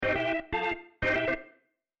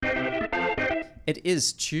It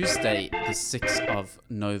is Tuesday, the 6th of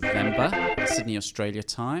November, Sydney, Australia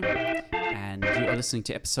time, and you are listening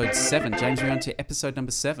to episode 7. James, we're on to episode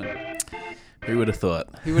number 7. Who would have thought?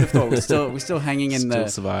 Who would have thought? We're still hanging in there.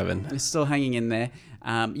 Still surviving. We're still hanging in there.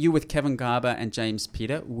 You with Kevin Garber and James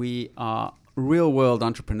Peter. We are real world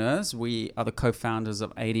entrepreneurs. We are the co-founders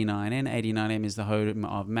of 89M. 89M is the home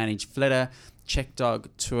of Managed Flitter, CheckDog,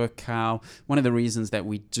 Tourcow. One of the reasons that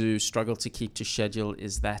we do struggle to keep to schedule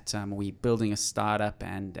is that we're building a startup,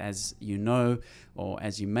 and as you know, or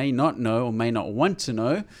as you may not know, or may not want to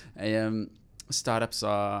know, startups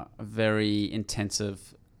are very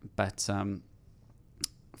intensive but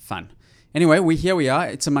fun. Anyway, here we are.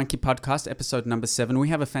 It's a Monkey Podcast, episode number 7. We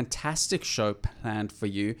have a fantastic show planned for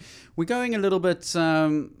you. We're going a little bit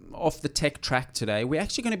off the tech track today. We're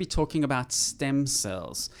actually going to be talking about stem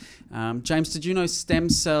cells. James, did you know the stem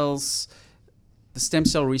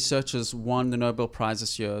cell researchers won the Nobel Prize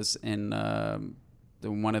this year in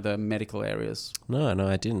one of the medical areas? No,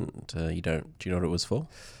 I didn't. Do you know what it was for?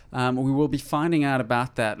 We will be finding out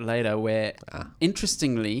about that later, where,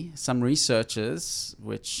 interestingly, some researchers,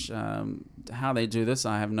 which how they do this,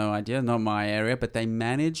 I have no idea, not my area, but they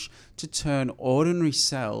manage to turn ordinary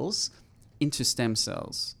cells into stem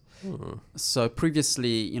cells. So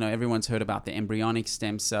previously, everyone's heard about the embryonic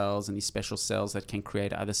stem cells and these special cells that can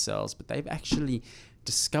create other cells, but they've actually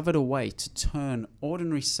discovered a way to turn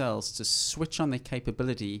ordinary cells, to switch on their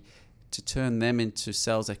capability to turn them into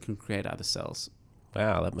cells that can create other cells.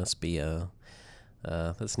 Wow, that must be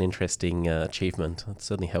that's an interesting achievement. It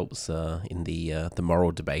certainly helps in the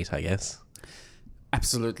moral debate, I guess.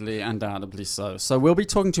 Absolutely, undoubtedly so. So we'll be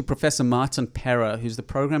talking to Professor Martin Perra, who's the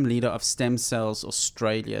program leader of Stem Cells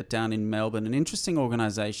Australia down in Melbourne, an interesting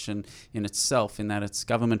organisation in itself in that it's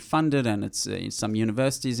government funded and it's some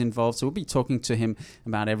universities involved. So we'll be talking to him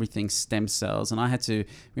about everything stem cells. And I had to,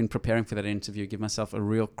 in preparing for that interview, give myself a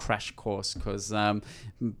real crash course because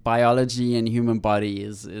biology and human body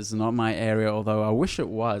is not my area, although I wish it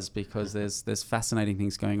was, because there's fascinating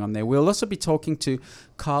things going on there. We'll also be talking to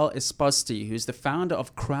Carl Esposti, who's the founder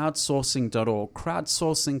of crowdsourcing.org.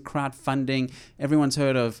 Crowdsourcing, crowdfunding. Everyone's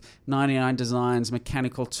heard of 99 Designs,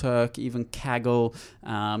 Mechanical Turk, even Kaggle.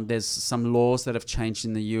 There's some laws that have changed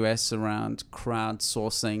in the US around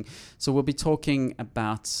crowdsourcing. So we'll be talking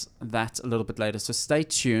about that a little bit later. So stay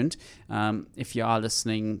tuned. If you are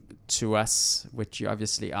listening to us, which you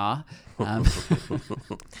obviously are.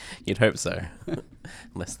 You'd hope so.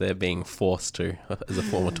 Unless they're being forced to as a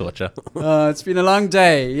form of torture. It's been a long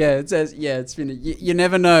day. It's been you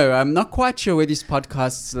never know. I'm not quite sure where these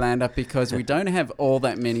podcasts land up because we don't have all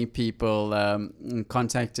that many people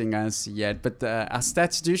contacting us yet. But our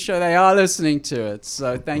stats do show they are listening to it.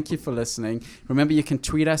 So thank you for listening. Remember, you can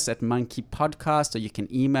tweet us at Monkey Podcast, or you can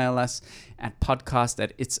email us at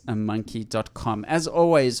podcast@itsamonkey.com. As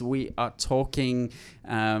always, we are talking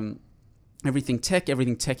everything tech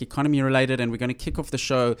economy related, and we're going to kick off the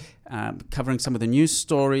show covering some of the news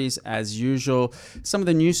stories as usual. Some of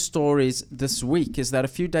the news stories this week is that a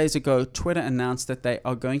few days ago, Twitter announced that they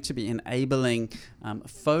are going to be enabling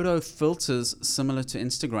photo filters similar to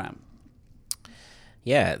Instagram.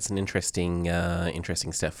 Yeah, it's an interesting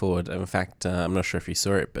step forward. In fact, I'm not sure if you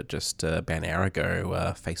saw it, but just about an hour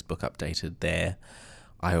ago, Facebook updated their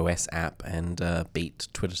iOS app and beat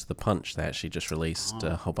Twitter to the punch. They actually just released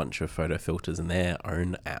a whole bunch of photo filters in their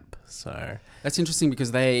own app. So that's interesting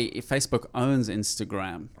because Facebook owns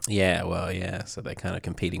Instagram. Yeah, so they're kind of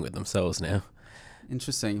competing with themselves now.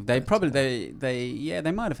 Interesting. They might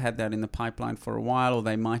have had that in the pipeline for a while, or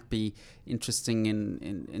they might be interesting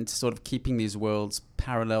in sort of keeping these worlds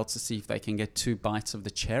parallel to see if they can get 2 bites of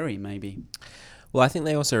the cherry, maybe. Well, I think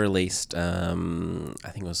they also released, I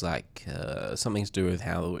think it was like something to do with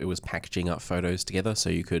how it was packaging up photos together. So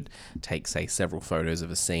you could take, say, several photos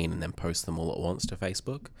of a scene and then post them all at once to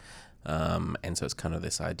Facebook. And so it's kind of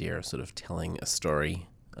this idea of sort of telling a story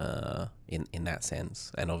in that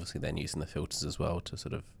sense. And obviously then using the filters as well to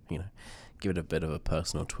sort of, give it a bit of a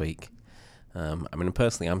personal tweak.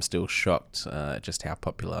 Personally, I'm still shocked at just how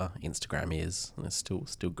popular Instagram is. And it's still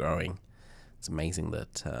growing. It's amazing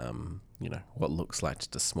that, what looks like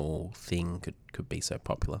just a small thing could be so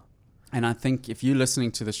popular. And I think if you're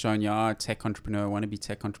listening to the show and you are a tech entrepreneur, want to be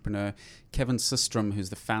tech entrepreneur, Kevin Systrom,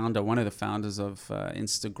 who's one of the founders of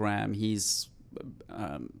Instagram, he's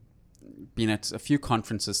been at a few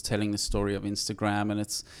conferences telling the story of Instagram, and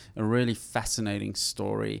it's a really fascinating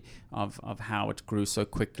story of how it grew so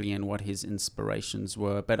quickly and what his inspirations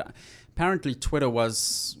were. But apparently Twitter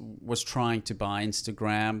was trying to buy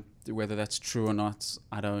Instagram. Whether that's true or not,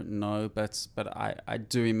 I don't know, but I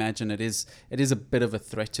do imagine it is a bit of a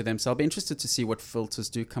threat to them. So I'll be interested to see what filters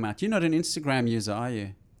do come out. You're not an Instagram user, are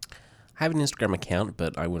you? I have an Instagram account,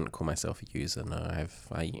 but I wouldn't call myself a user. No, I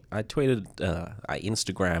tweeted, I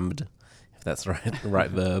Instagrammed, if that's the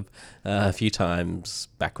right verb, a few times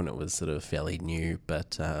back when it was sort of fairly new,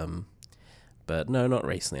 but no, not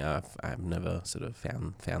recently. I've never sort of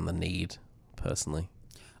found the need personally.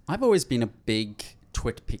 I've always been a big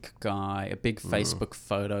TwitPic guy, a big Facebook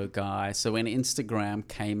photo guy. So when Instagram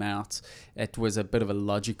came out, it was a bit of a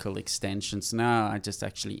logical extension. So now I just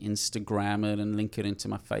actually Instagram it and link it into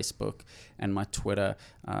my Facebook and my Twitter.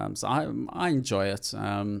 So I enjoy it.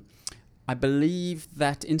 I believe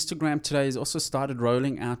that Instagram today has also started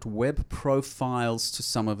rolling out web profiles to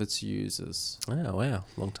some of its users. Oh, wow.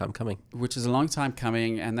 Long time coming. Which is a long time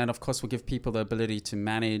coming. And that, of course, will give people the ability to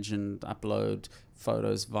manage and upload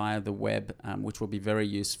photos via the web, which will be very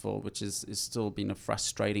useful, which is still been a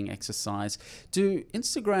frustrating exercise. Do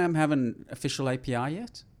Instagram have an official API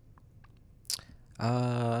yet?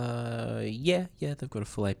 Yeah, they've got a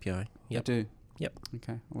full API. Yep. They do? Yep.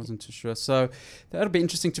 Okay, I wasn't too sure. So that'll be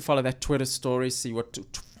interesting to follow that Twitter story, see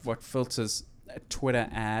what filters Twitter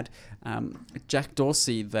add. Jack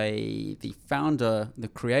Dorsey, the founder, the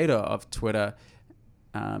creator of Twitter,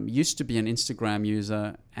 used to be an Instagram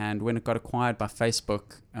user, and when it got acquired by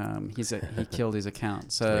Facebook, he killed his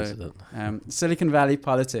account. So Silicon Valley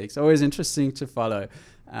politics, always interesting to follow.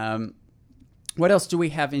 What else do we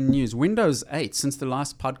have in news? Windows 8, since the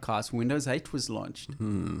last podcast, Windows 8 was launched.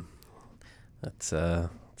 It's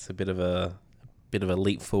a bit of a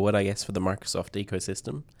leap forward, I guess, for the Microsoft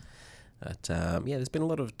ecosystem. But there's been a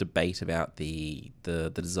lot of debate about the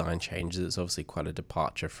design changes. It's obviously quite a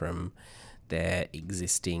departure from their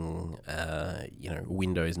existing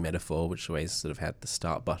Windows metaphor, which always sort of had the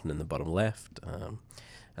start button in the bottom left,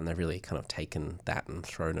 and they've really kind of taken that and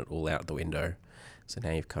thrown it all out the window. So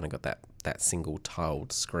now you've kind of got that single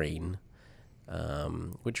tiled screen.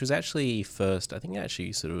 Which was actually first, I think it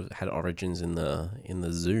actually sort of had origins in the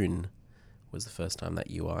Zune, was the first time that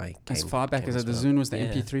UI came. As far back as the Zune was the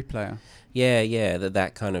MP3 player. Yeah,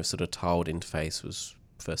 that kind of sort of tiled interface was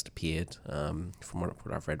first appeared, from what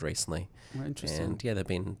I've read recently. Well, interesting. And yeah, they've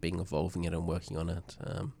been evolving it and working on it.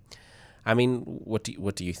 I mean, what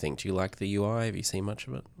do you think? Do you like the UI? Have you seen much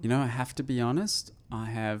of it? You know, I have to be honest, I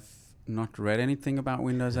have not read anything about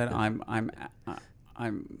Windows 8.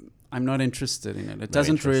 I'm not interested in it. It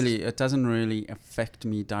doesn't really affect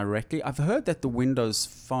me directly. I've heard that the Windows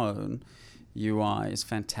Phone UI is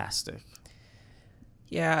fantastic.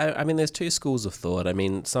 Yeah, I mean, there's two schools of thought. I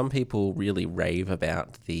mean, some people really rave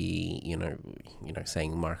about the,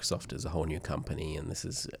 saying Microsoft is a whole new company and this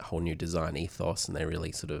is a whole new design ethos, and they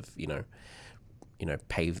really sort of,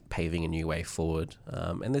 paving a new way forward.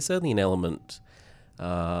 And there's certainly an element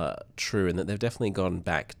true in that they've definitely gone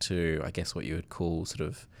back to, I guess, what you would call sort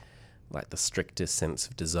of like the strictest sense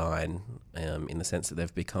of design, in the sense that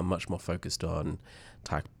they've become much more focused on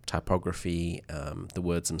typography, the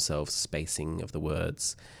words themselves, spacing of the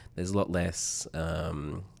words. There's a lot less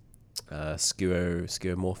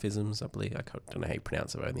skeuomorphisms, I believe. I don't know how you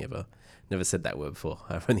pronounce it. I've never said that word before.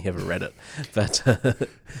 I've only ever read it. But I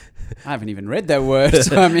haven't even read that word,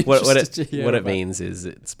 so I'm interested to hear what it means is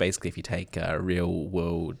it's basically if you take real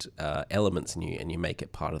world elements and you make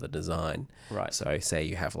it part of the design. Right. So say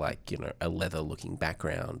you have like, a leather looking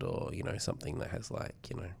background, or, something that has like,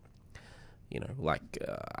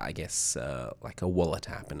 I guess like a wallet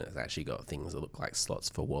app, and it's actually got things that look like slots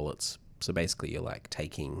for wallets. So basically you're like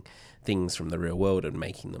taking things from the real world and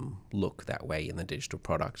making them look that way in the digital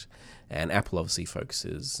product. And Apple obviously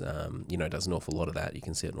focuses, does an awful lot of that. You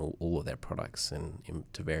can see it in all of their products and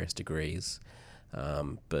to various degrees.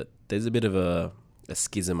 But there's a bit of a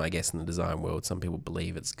schism, I guess, in the design world. Some people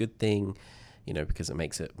believe it's a good thing, because it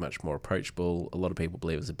makes it much more approachable. A lot of people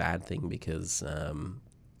believe it's a bad thing because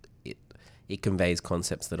it conveys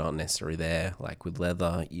concepts that aren't necessarily there. Like with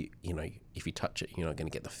leather, if you touch it, you're not going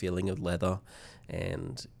to get the feeling of leather,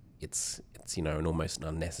 and it's an almost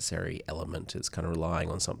unnecessary element. It's kind of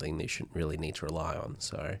relying on something that you shouldn't really need to rely on.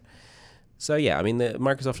 So yeah, I mean,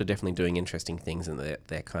 Microsoft are definitely doing interesting things, and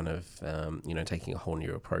they're kind of taking a whole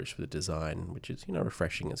new approach for the design, which is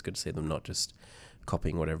refreshing. It's good to see them not just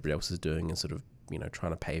copying what everybody else is doing and sort of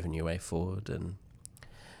trying to pave a new way forward. And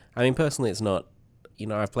I mean, personally, it's not.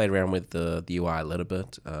 I've played around with the UI a little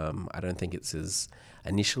bit. I don't think it's as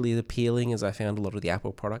initially appealing as I found a lot of the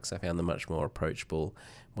Apple products. I found them much more approachable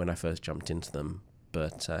when I first jumped into them.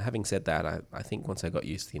 But having said that, I think once I got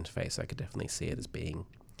used to the interface, I could definitely see it as being,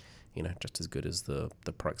 just as good as the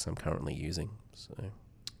products I'm currently using. So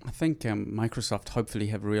I think Microsoft hopefully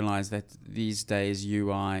have realized that these days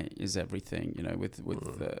UI is everything. With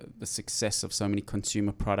the success of so many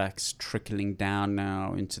consumer products trickling down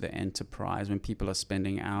now into the enterprise, when people are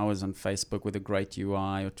spending hours on Facebook with a great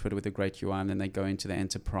UI or Twitter with a great UI, and then they go into the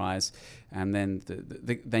enterprise, and then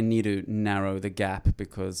they need to narrow the gap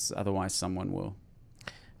because otherwise someone will.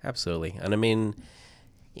 Absolutely. And I mean,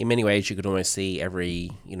 in many ways, you could almost see every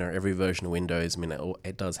version of Windows. I mean,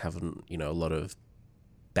 it does have a lot of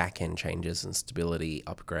back-end changes and stability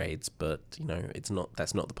upgrades, but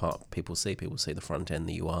that's not the part people see. People see the front end,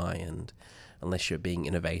 the UI, and unless you're being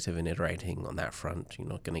innovative and iterating on that front, you're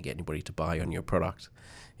not going to get anybody to buy on your product.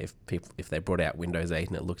 If they brought out Windows 8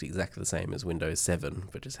 and it looked exactly the same as Windows 7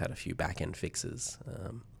 but just had a few back-end fixes,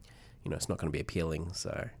 it's not going to be appealing.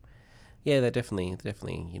 So yeah, they're definitely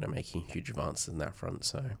making huge advances in that front.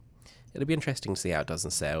 So it'll be interesting to see how it does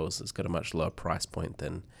in sales. It's got a much lower price point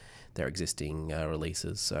than their existing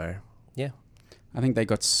releases. So yeah, I think they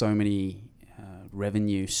got so many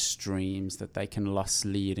revenue streams that they can loss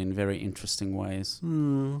lead in very interesting ways.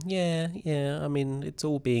 Yeah. I mean, it's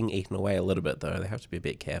all being eaten away a little bit, though. They have to be a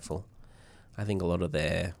bit careful. I think a lot of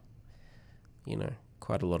their,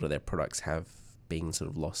 quite a lot of their products have been sort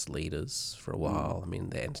of loss leaders for a while. I mean,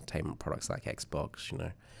 their entertainment products like Xbox,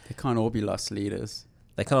 They can't all be loss leaders.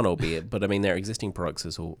 They can't all be it, but I mean, their existing products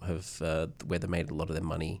have where they made a lot of their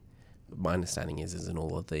money. My understanding is in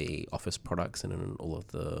all of the Office products and in all of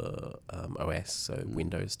the OS, so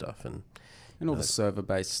Windows stuff and all the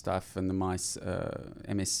server-based stuff and the MS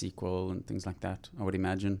SQL and things like that, I would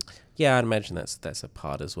imagine. Yeah, I'd imagine that's a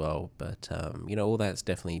part as well. But all that's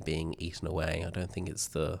definitely being eaten away. I don't think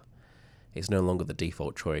it's no longer the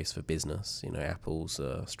default choice for business. Apple's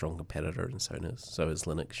a strong competitor, and so is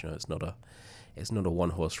Linux. It's not a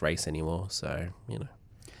one-horse race anymore. So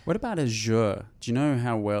What about Azure? Do you know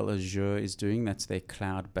how well Azure is doing? That's their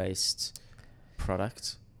cloud-based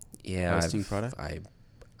product. Yeah, hosting product.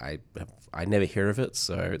 I never hear of it,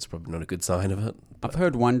 so it's probably not a good sign of it. I've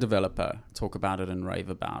heard one developer talk about it and rave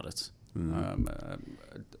about it. A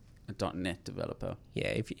 .NET developer. Yeah,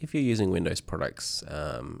 if you're using Windows products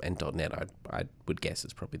and .NET, I would guess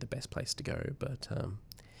it's probably the best place to go. But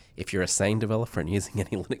if you're a sane developer and using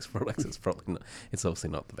any Linux products, it's obviously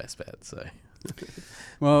not the best bet. So.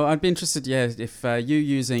 Well, I'd be interested, if you're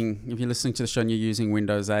listening to the show and you're using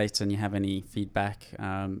Windows 8 and you have any feedback.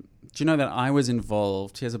 Do you know that I was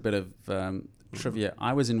involved? Here's a bit of trivia.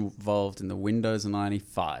 I was involved in the Windows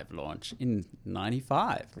 95 launch in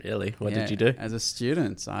 95. Really? What did you do? As a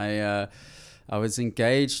student, I was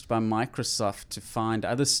engaged by Microsoft to find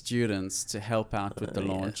other students to help out with the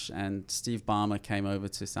launch, and Steve Ballmer came over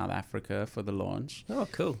to South Africa for the launch. Oh,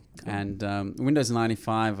 cool. And Windows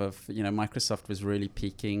 95 Microsoft was really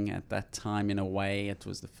peaking at that time in a way. It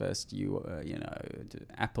was the first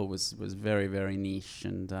Apple was very, very niche,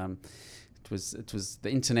 and it was the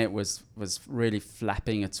internet was really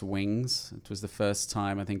flapping its wings. It was the first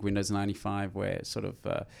time, I think, Windows 95 where sort of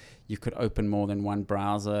you could open more than one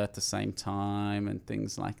browser at the same time and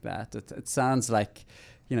things like that. It sounds like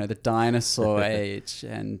the dinosaur age,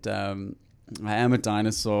 and I am a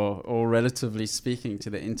dinosaur, or relatively speaking, to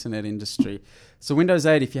the internet industry. So Windows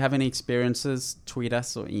 8, if you have any experiences, tweet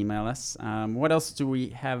us or email us. What else do we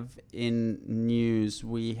have in news?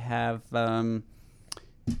 We have the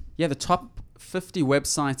top 50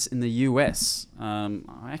 websites in the US.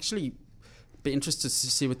 I actually be interested to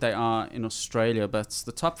see what they are in Australia, but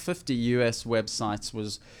the top 50 US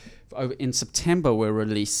websites in September were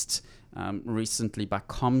released recently by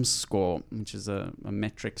ComScore, which is a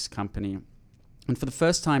metrics company. And for the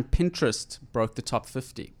first time, Pinterest broke the top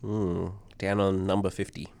 50. Down on number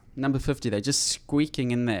 50. Number 50, they're just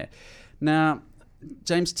squeaking in there. Now,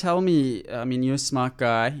 James, tell me, you're a smart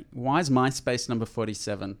guy, why is MySpace number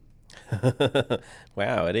 47?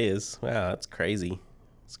 Wow, it is. Wow, that's crazy.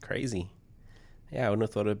 It's crazy. Yeah, I wouldn't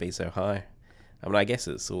have thought it would be so high. I guess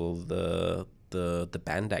it's all the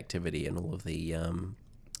band activity and all the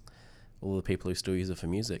people who still use it for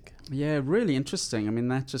music. Yeah, really interesting.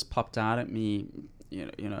 That just popped out at me.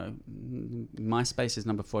 MySpace is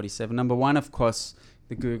number 47. Number 1, of course,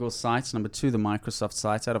 the Google sites. Number 2, the Microsoft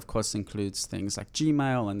sites. That, of course, includes things like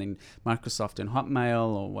Gmail and then Microsoft and Hotmail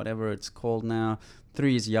or whatever it's called now.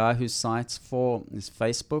 3 is Yahoo sites. 4 is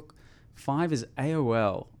Facebook. 5 is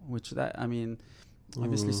AOL, which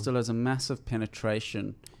obviously still has a massive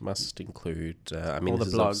penetration. Must include all the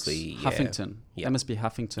blogs. Huffington. Yeah. That must be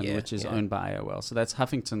Huffington, which is owned by AOL. So that's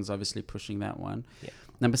Huffington's obviously pushing that one. Yeah.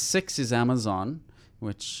 Number 6 is Amazon,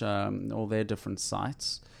 which all their different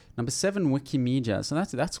sites. Number 7, Wikimedia. So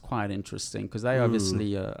that's quite interesting because they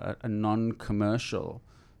obviously are a non-commercial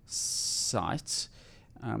site.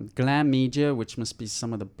 Glam Media, which must be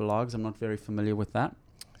some of the blogs. I'm not very familiar with that.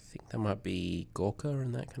 I think that might be Gawker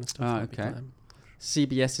and that kind of stuff. Oh, okay.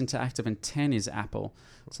 CBS Interactive, and 10 is Apple.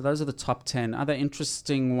 So those are the top 10. Other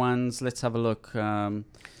interesting ones, let's have a look.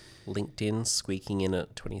 LinkedIn squeaking in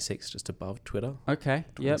at 26, just above Twitter. Okay,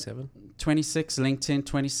 27. Yep. 26 LinkedIn,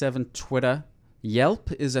 27 Twitter.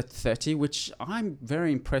 Yelp is at 30, which I'm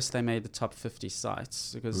very impressed they made the top 50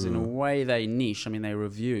 sites, because in a way they niche. I mean, they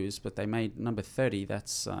reviews, but they made number 30.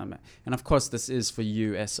 That's and of course this is for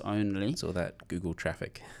US only. It's all that Google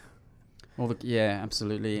traffic. Yeah,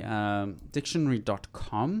 absolutely.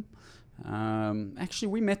 Dictionary.com. Actually,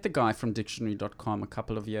 we met the guy from Dictionary.com a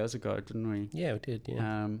couple of years ago, didn't we? Yeah, we did,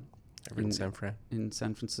 yeah. Over in San Fran. In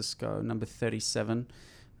San Francisco, number 37.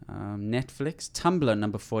 Netflix. Tumblr,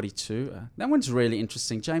 number 42. That one's really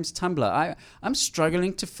interesting. James, Tumblr. I'm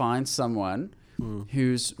struggling to find someone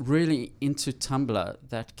who's really into Tumblr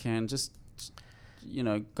that can just,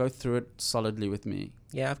 go through it solidly with me.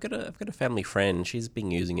 Yeah, I've got a family friend. She's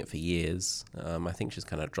been using it for years. I think she's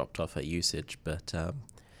kind of dropped off her usage, but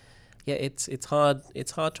yeah, it's hard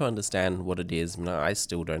to understand what it is. I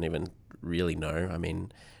still don't even really know. I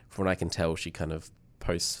mean, from what I can tell, she kind of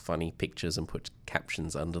posts funny pictures and puts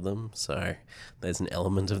captions under them. So there's an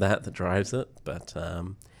element of that drives it. But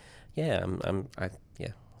yeah,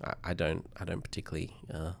 I don't particularly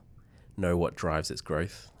know what drives its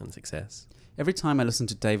growth and success. Every time I listen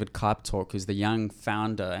to David Karp talk, who's the young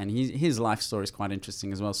founder, and his life story is quite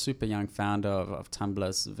interesting as well, super young founder of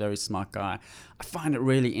Tumblr, a very smart guy, I find it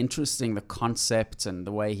really interesting, the concept and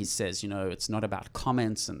the way he says, it's not about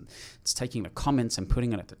comments, and it's taking the comments and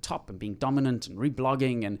putting it at the top and being dominant and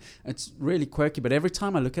reblogging, and it's really quirky. But every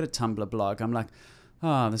time I look at a Tumblr blog, I'm like,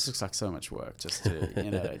 oh, this looks like so much work just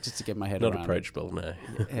to, just to get my head around. Not approachable, no.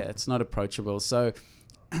 Yeah, it's not approachable. So,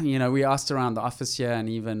 we asked around the office here, and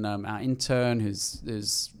even our intern who's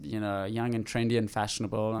young and trendy and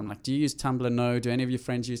fashionable. I'm like, do you use Tumblr? No. Do any of your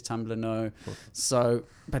friends use Tumblr? No. So,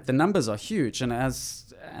 but the numbers are huge. And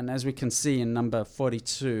as we can see in number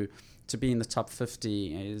 42, to be in the top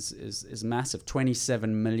 50 is massive.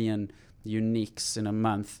 27 million uniques in a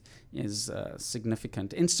month is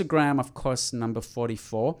significant. Instagram, of course, number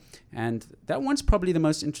 44. And that one's probably the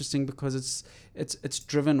most interesting because it's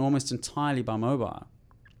driven almost entirely by mobile.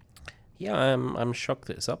 Yeah, I'm shocked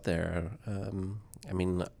that it's up there. I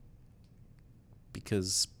mean,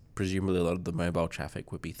 because presumably a lot of the mobile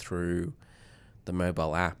traffic would be through the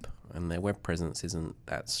mobile app, and their web presence isn't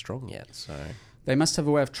that strong yet. So they must have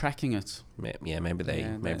a way of tracking it. Yeah, maybe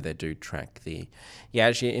they do track the. Yeah,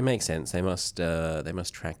 actually, it makes sense. They must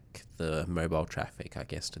track the mobile traffic, I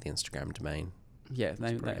guess, to the Instagram domain. Yeah,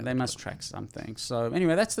 they must track something. So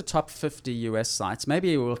anyway, that's the top 50 US sites.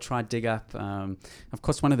 Maybe we'll try dig up. Of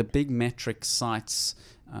course, one of the big metric sites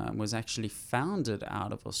was actually founded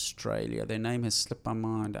out of Australia. Their name has slipped my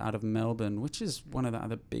mind. Out of Melbourne, which is one of the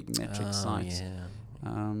other big metric sites. Yeah.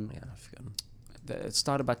 I've forgotten. It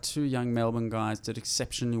started by two young Melbourne guys. Did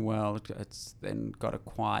exceptionally well. It's then got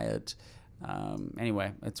acquired.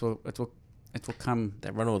 Anyway, it will come.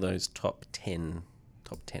 They run all those top 10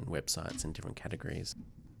 websites in different categories.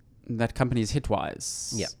 That company is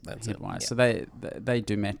Hitwise. Yeah, that's Hitwise. It. Yeah. So they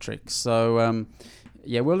do metrics. So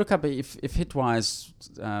we'll look up if Hitwise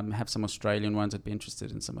have some Australian ones. I'd be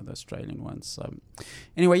interested in some of the Australian ones. So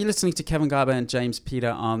anyway, you're listening to Kevin Garber and James Peter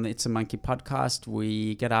on the It's a Monkey podcast.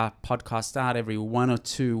 We get our podcast out every 1 or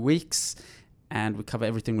 2 weeks, and we cover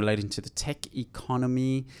everything relating to the tech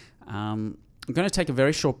economy. I'm going to take a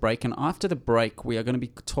very short break, and after the break, we are going to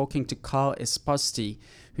be talking to Carl Esposti,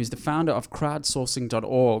 who's the founder of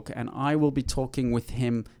crowdsourcing.org, and I will be talking with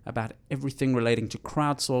him about everything relating to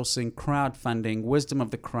crowdsourcing, crowdfunding, wisdom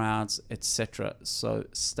of the crowds, etc. So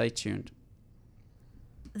stay tuned.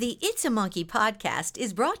 The It's a Monkey podcast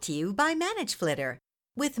is brought to you by ManageFlitter.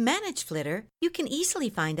 With ManageFlitter, you can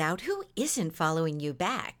easily find out who isn't following you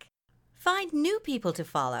back, find new people to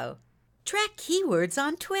follow, track keywords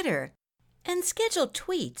on Twitter, and schedule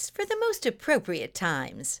tweets for the most appropriate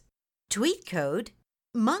times. Tweet code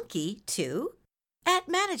MONKEY2 at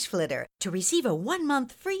ManageFlitter to receive a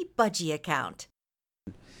 1-month free budgie account.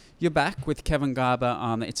 You're back with Kevin Garber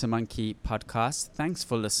on the It's a Monkey podcast. Thanks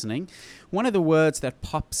for listening. One of the words that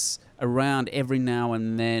pops around every now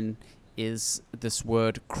and then is this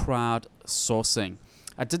word crowdsourcing.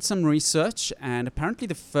 I did some research, and apparently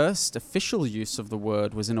the first official use of the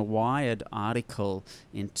word was in a Wired article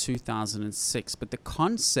in 2006. But the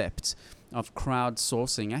concept of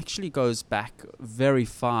crowdsourcing actually goes back very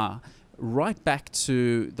far, right back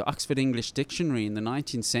to the Oxford English Dictionary in the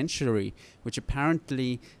 19th century, which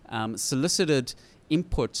apparently solicited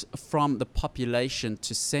input from the population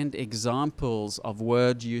to send examples of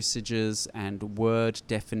word usages and word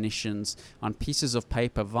definitions on pieces of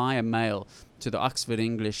paper via mail to the Oxford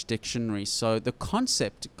English Dictionary. So the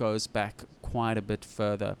concept goes back quite a bit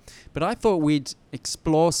further. But I thought we'd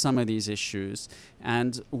explore some of these issues.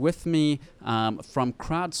 And with me from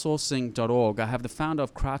crowdsourcing.org, I have the founder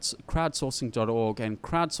of crowdsourcing.org, and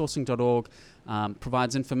crowdsourcing.org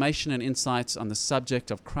provides information and insights on the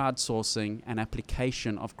subject of crowdsourcing and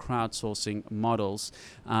application of crowdsourcing models.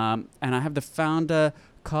 And I have the founder,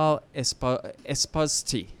 Carl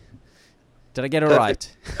Esposti. Did I get it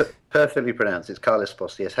right? Perfectly pronounced. It's Carl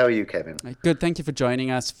Esposti. Yes. How are you, Kevin? Good. Thank you for joining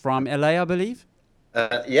us from LA, I believe.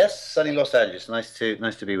 Yes, sunny Los Angeles. Nice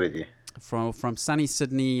to be with you. From sunny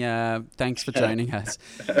Sydney, thanks for joining us.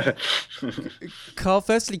 Carl,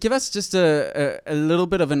 firstly, give us just a little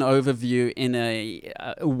bit of an overview in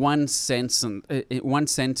one sentence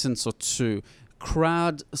or two.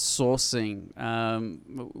 Crowdsourcing,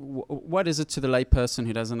 what is it to the layperson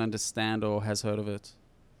who doesn't understand or has heard of it?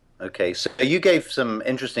 Okay, so you gave some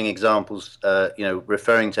interesting examples,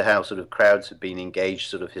 referring to how sort of crowds have been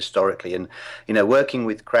engaged sort of historically, and working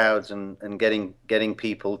with crowds and getting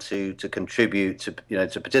people to contribute to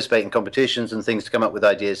participate in competitions and things, to come up with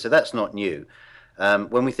ideas. So that's not new.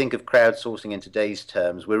 When we think of crowdsourcing in today's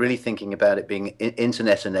terms, we're really thinking about it being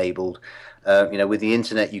internet enabled. With the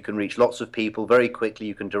internet, you can reach lots of people very quickly.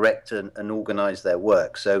 You can direct and organize their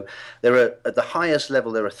work. So at the highest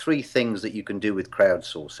level, there are three things that you can do with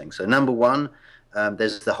crowdsourcing. So number one,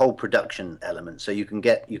 there's the whole production element. So you can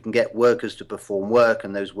get workers to perform work,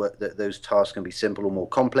 and those tasks can be simple or more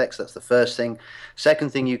complex. That's the first thing.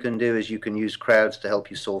 Second thing you can do is you can use crowds to help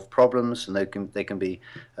you solve problems, and they can be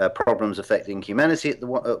problems affecting humanity at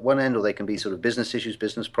one end, or they can be sort of business issues,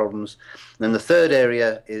 business problems. And then the third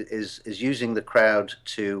area is using the crowd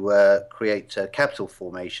to create capital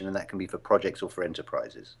formation, and that can be for projects or for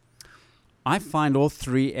enterprises. I find all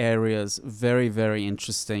three areas very, very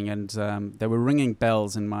interesting, and they were ringing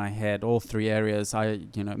bells in my head. All three areas.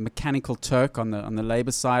 Mechanical Turk on the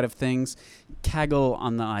labor side of things, Kaggle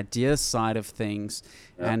on the idea side of things,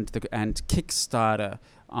 yeah, and Kickstarter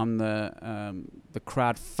on the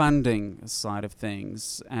crowdfunding side of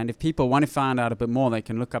things. And if people want to find out a bit more, they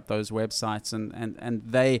can look up those websites, and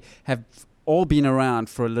they have all been around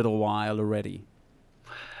for a little while already.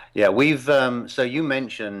 Yeah, we've so you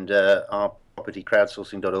mentioned our property,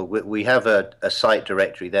 crowdsourcing.org. We have a site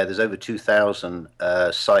directory there. There's over 2,000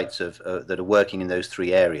 sites that are working in those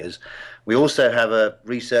three areas. We also have a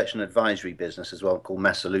research and advisory business as well called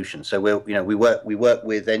Mass Solutions. So we work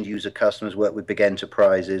with end user customers, work with big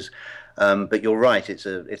enterprises. But you're right, it's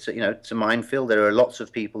a minefield. There are lots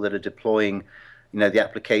of people that are deploying the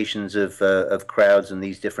applications of crowds and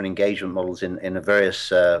these different engagement models in a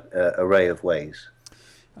various array of ways.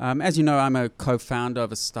 As you know, I'm a co-founder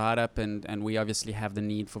of a startup, and we obviously have the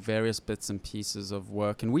need for various bits and pieces of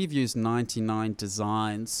work. And we've used 99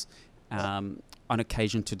 Designs on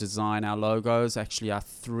occasion to design our logos. Actually, our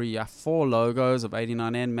four logos of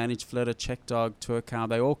 89N, ManageFlitter, CheckDog, TourCow,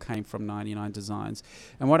 they all came from 99 Designs.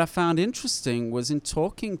 And what I found interesting was in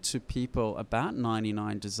talking to people about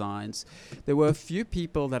 99 Designs, there were a few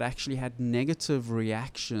people that actually had negative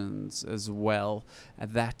reactions as well,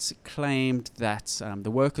 that claimed that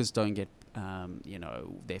the workers don't get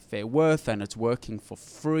their fair worth, and it's working for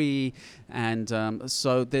free, and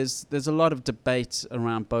so there's a lot of debate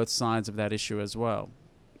around both sides of that issue as well.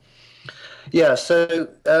 Yeah, so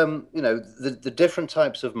the different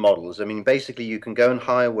types of models. I mean, basically, you can go and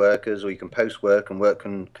hire workers, or you can post work, and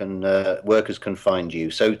workers can find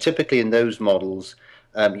you. So typically, in those models,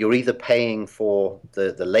 you're either paying for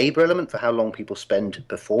the labor element, for how long people spend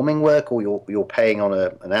performing work, or you're paying on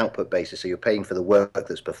an output basis, so you're paying for the work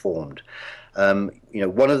that's performed.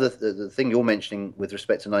 One of the thing you're mentioning with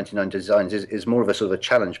respect to 99 Designs is more of a sort of a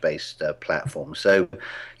challenge-based platform. So,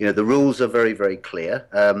 the rules are very, very clear.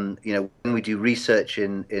 When we do research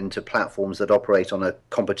into platforms that operate on a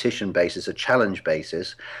competition basis, a challenge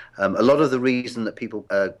basis, a lot of the reason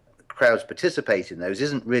that crowds participate in those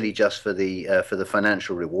isn't really just for the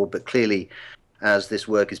financial reward, but clearly, as this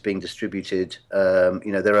work is being distributed,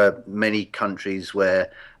 there are many countries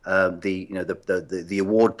where the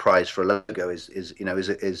award prize for a logo is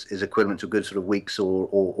equivalent to a good sort of weeks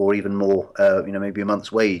or even more, maybe a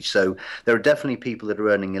month's wage. So there are definitely people that are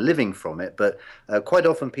earning a living from it, but quite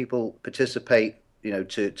often people participate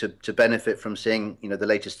to benefit from seeing, the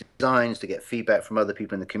latest designs, to get feedback from other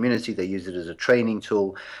people in the community. They use it as a training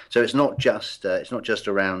tool. So it's not just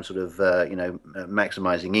around sort of,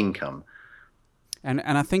 maximizing income. And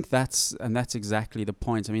I think that's exactly the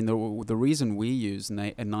point. I mean, the reason we use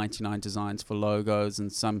 99 Designs for logos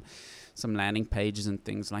and some landing pages and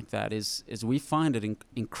things like that is we find it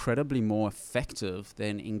incredibly more effective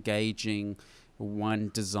than engaging one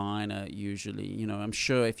designer usually. You know, I'm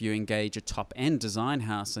sure if you engage a top-end design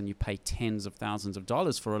house and you pay tens of thousands of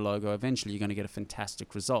dollars for a logo, eventually you're going to get a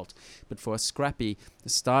fantastic result. But for a scrappy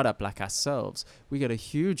startup like ourselves, we get a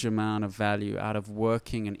huge amount of value out of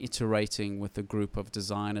working and iterating with a group of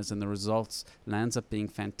designers, and the results lands up being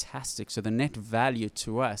fantastic. So the net value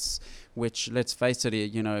to us, which, let's face it,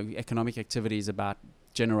 you know, economic activity is about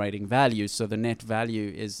generating value, so the net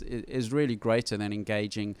value is really greater than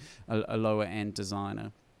engaging a lower end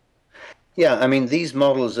designer. Yeah, I mean, these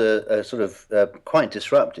models are sort of quite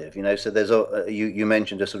disruptive, you know. So there's you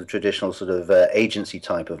mentioned a sort of traditional sort of agency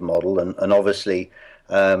type of model, and obviously,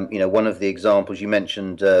 you know, one of the examples you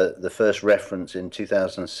mentioned, the first reference in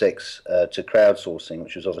 2006 to crowdsourcing,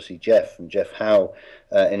 which was obviously Jeff Howe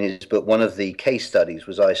in his book. One of the case studies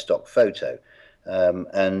was iStock Photo.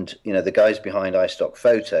 And you know, the guys behind iStock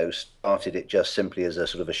Photo started it just simply as a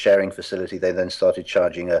sort of a sharing facility. They then started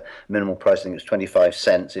charging a minimal price, I think it was 25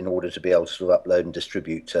 cents, in order to be able to sort of upload and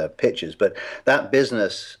distribute pictures. But that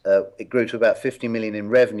business, it grew to about 50 million in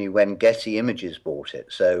revenue when Getty Images bought it.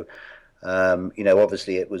 So you know,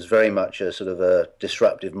 obviously it was very much a sort of a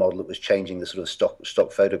disruptive model that was changing the sort of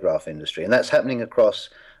stock photograph industry, and that's happening across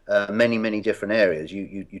many different areas.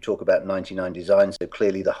 You talk about 99 Designs, so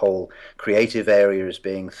clearly the whole creative area is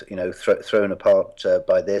being thrown apart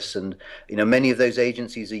by this, and you know, many of those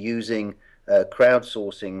agencies are using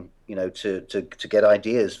crowdsourcing, you know, to get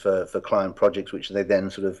ideas for client projects, which they then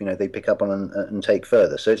sort of, you know, they pick up on and take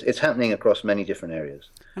further. So it's happening across many different areas.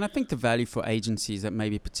 And I think the value for agencies that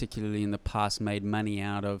maybe particularly in the past made money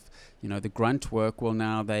out of, you know, the grunt work, well,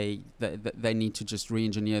 now they need to just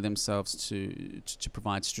re-engineer themselves to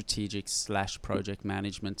provide strategic / project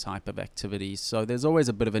management type of activities. So there's always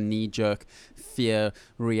a bit of a knee-jerk fear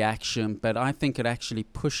reaction, but I think it actually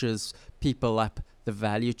pushes people up the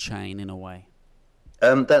value chain in a way.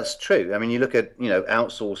 That's true. I mean, you look at, you know,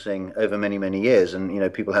 outsourcing over many years, and you know,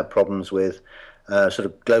 people have problems with sort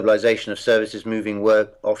of globalization of services, moving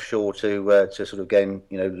work offshore to sort of gain,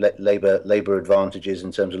 you know, labor advantages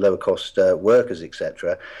in terms of lower cost workers,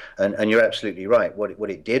 etc. And you're absolutely right. What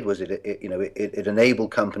it did was it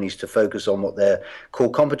enabled companies to focus on what their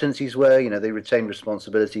core competencies were. You know, they retained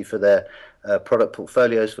responsibility for their product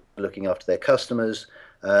portfolios, for looking after their customers.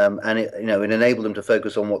 And it enabled them to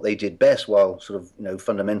focus on what they did best, while sort of, you know,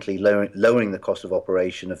 fundamentally lowering the cost of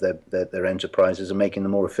operation of their enterprises and making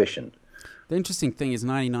them more efficient. The interesting thing is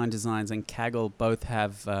 99 Designs and Kaggle both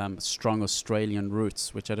have strong Australian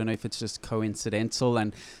roots, which I don't know if it's just coincidental.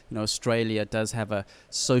 And, you know, Australia does have a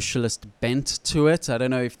socialist bent to it. I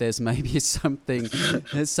don't know if there's maybe something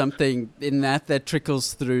in that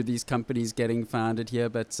trickles through these companies getting founded here,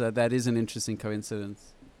 but that is an interesting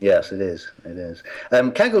coincidence. Yes, it is. It is.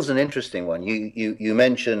 Kaggle's an interesting one. You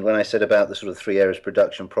mentioned, when I said about the sort of three areas: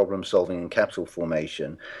 production, problem solving, and capital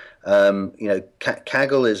formation. You know,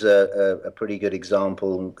 Kaggle is a pretty good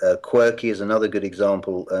example. Quirky is another good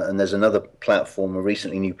example, and there's another platform, a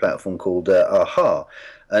recently new platform called Aha.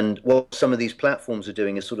 And what some of these platforms are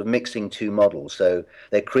doing is sort of mixing two models. So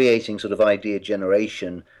they're creating sort of idea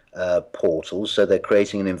generation portals. So they're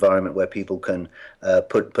creating an environment where people can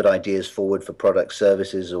put ideas forward for product,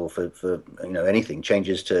 services, or for you know, anything,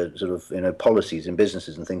 changes to sort of, you know, policies in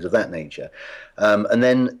businesses and things of that nature. And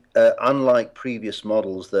then unlike previous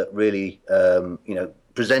models that really you know,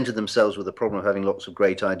 presented themselves with the problem of having lots of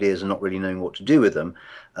great ideas and not really knowing what to do with them,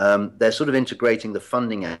 they're sort of integrating the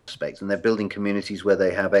funding aspects, and they're building communities where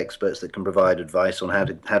they have experts that can provide advice on how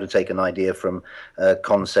to take an idea from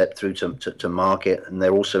concept through to market, and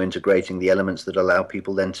they're also integrating the elements that allow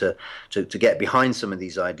people then to get behind some of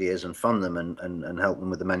these ideas and fund them and help them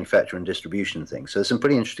with the manufacture and distribution things. So there's some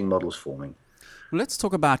pretty interesting models forming. Let's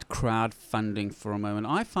talk about crowdfunding for a moment.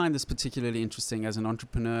 I find this particularly interesting as an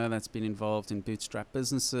entrepreneur that's been involved in bootstrap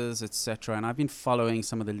businesses, etc. And I've been following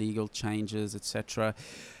some of the legal changes, etc.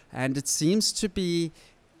 And it seems to be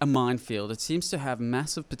a minefield. It seems to have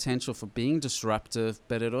massive potential for being disruptive,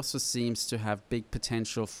 but it also seems to have big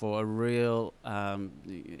potential for a real,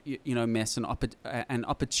 mess and an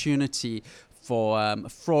opportunity for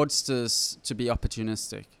fraudsters to be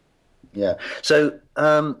opportunistic. Yeah. So,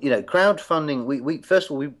 crowdfunding. We first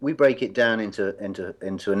of all we break it down into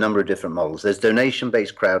a number of different models. There's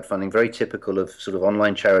donation-based crowdfunding, very typical of sort of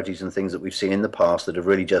online charities and things that we've seen in the past that have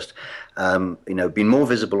really just, been more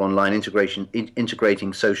visible online,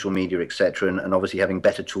 integrating social media, etc., and obviously having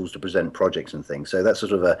better tools to present projects and things. So that's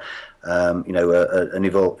sort of an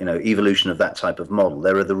evolution of that type of model.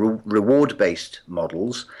 There are the reward-based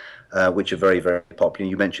models, which are very, very popular.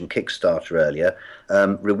 You mentioned Kickstarter earlier.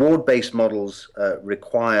 Reward-based models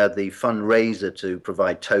require the fundraiser to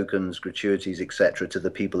provide tokens, gratuities, etc., to the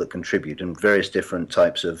people that contribute, and various different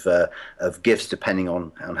types of gifts depending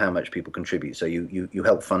on how much people contribute. So you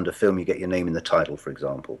help fund a film, you get your name in the title, for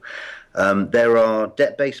example. There are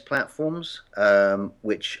debt-based platforms,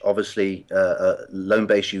 which obviously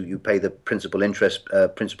loan-based. You pay the principal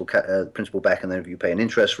back, and then you pay an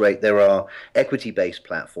interest rate. There are equity-based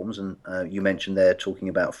platforms, and you mentioned there talking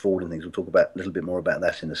about fraud and things. We'll talk about a little bit more about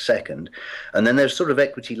that in a second. And then there's sort of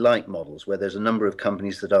equity-like models where there's a number of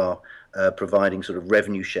companies that are providing sort of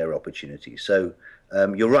revenue share opportunities. So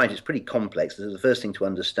you're right, it's pretty complex. The first thing to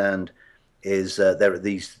understand is there are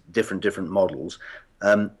these different models.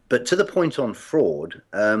 But to the point on fraud,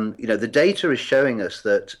 the data is showing us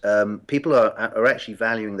that people are actually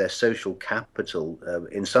valuing their social capital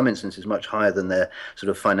in some instances much higher than their sort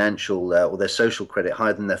of financial or their social credit,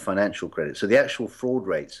 higher than their financial credit. So the actual fraud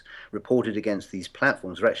rates reported against these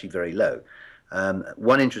platforms are actually very low.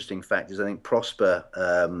 One interesting fact is I think Prosper,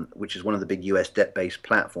 which is one of the big US debt-based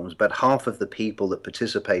platforms, about half of the people that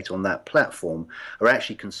participate on that platform are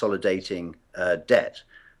actually consolidating debt.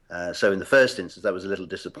 So in the first instance, that was a little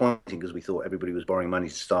disappointing because we thought everybody was borrowing money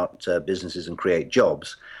to start businesses and create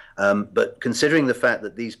jobs. But considering the fact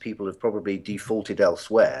that these people have probably defaulted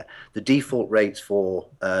elsewhere, the default rates for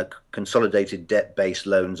consolidated debt-based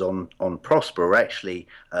loans on Prosper are actually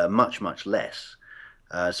much, much less.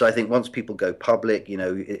 So I think once people go public,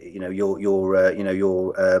 you're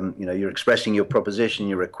expressing your proposition,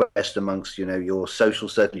 your request amongst, your social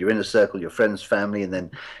circle, your inner circle, your friends, family, and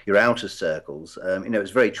then your outer circles.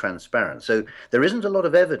 It's very transparent. So there isn't a lot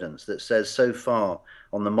of evidence that says so far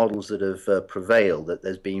on the models that have prevailed that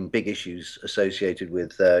there's been big issues associated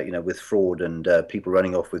with, with fraud and people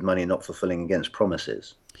running off with money and not fulfilling against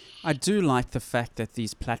promises. I do like the fact that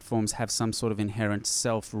these platforms have some sort of inherent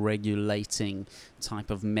self-regulating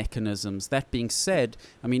type of mechanisms. That being said,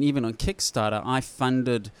 I mean, even on Kickstarter, I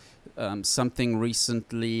funded something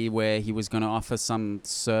recently where he was going to offer some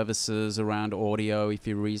services around audio,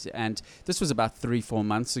 and this was about 3-4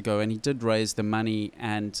 months ago, and he did raise the money,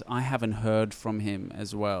 and I haven't heard from him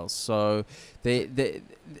as well. So the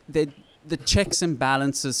checks and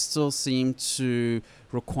balances still seem to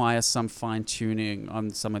require some fine-tuning on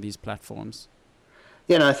some of these platforms.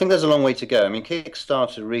 Yeah, no, I think there's a long way to go. I mean,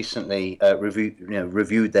 Kickstarter recently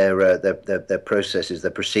reviewed their processes,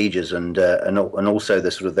 their procedures, and also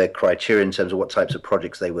the sort of their criteria in terms of what types of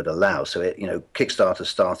projects they would allow. So, Kickstarter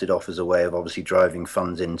started off as a way of obviously driving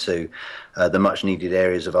funds into the much-needed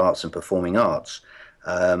areas of arts and performing arts.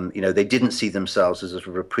 They didn't see themselves as a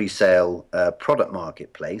sort of a pre-sale product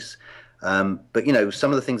marketplace. But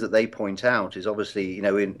some of the things that they point out is obviously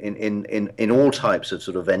in all types of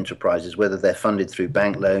sort of enterprises, whether they're funded through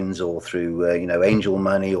bank loans or through angel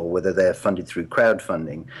money, or whether they're funded through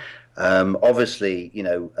crowdfunding. Obviously,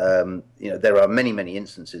 there are many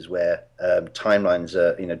instances where timelines,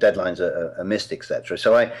 deadlines are missed, etc.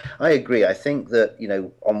 So I agree. I think that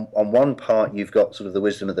on one part you've got sort of the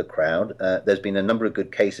wisdom of the crowd. There's been a number of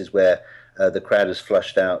good cases where the crowd has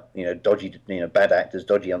flushed out, dodgy, bad actors,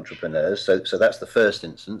 dodgy entrepreneurs. So that's the first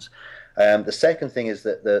instance. The second thing is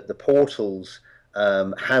that the portals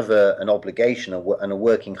have an obligation and are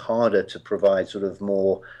working harder to provide sort of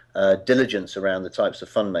more diligence around the types of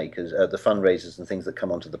the fundraisers and things that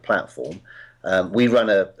come onto the platform. We run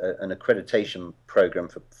an accreditation program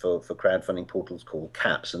for crowdfunding portals called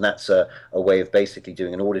CAPS, and that's a way of basically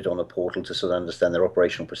doing an audit on a portal to sort of understand their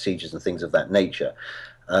operational procedures and things of that nature.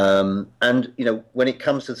 And when it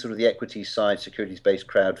comes to sort of the equity side, securities-based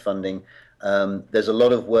crowdfunding, there's a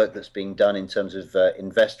lot of work that's being done in terms of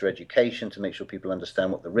investor education to make sure people understand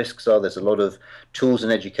what the risks are. There's a lot of tools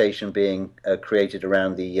and education being created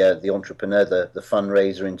around the entrepreneur, the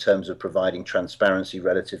fundraiser, in terms of providing transparency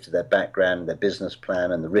relative to their background, their business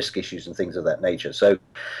plan, and the risk issues and things of that nature. So,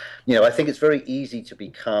 I think it's very easy to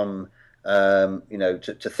become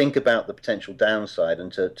to think about the potential downside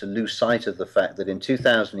and to lose sight of the fact that in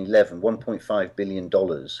 2011, $1.5 billion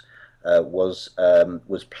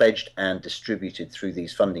was pledged and distributed through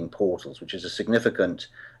these funding portals, which is a significant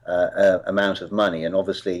amount of money. And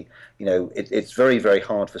obviously, it's very, very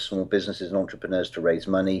hard for small businesses and entrepreneurs to raise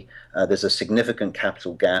money. There's a significant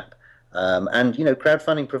capital gap. And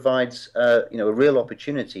crowdfunding provides a real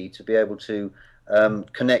opportunity to be able to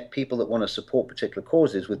connect people that want to support particular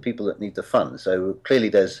causes with people that need the funds. So clearly,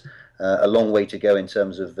 there's a long way to go in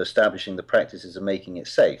terms of establishing the practices and making it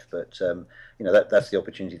safe. But that's the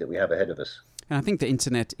opportunity that we have ahead of us. And I think the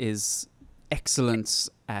internet is excellent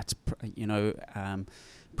at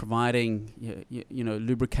providing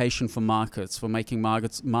lubrication for markets, for making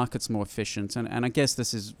markets more efficient, and I guess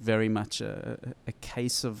this is very much a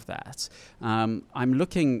case of that. I'm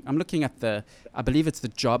looking at I believe it's the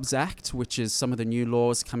Jobs Act, which is some of the new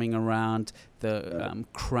laws coming around the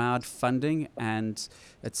crowdfunding, and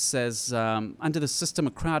it says under the system,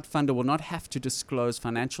 a crowdfunder will not have to disclose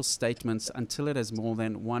financial statements until it has more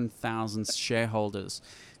than 1,000 shareholders.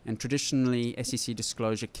 And traditionally, SEC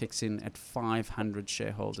disclosure kicks in at 500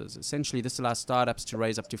 shareholders. Essentially, this allows startups to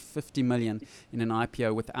raise up to $50 million in an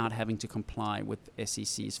IPO without having to comply with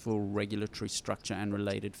SEC's full regulatory structure and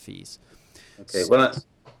related fees. Okay, well,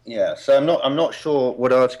 so I'm not sure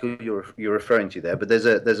what article you're referring to there, but there's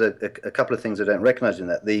a couple of things I don't recognise in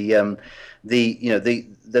that.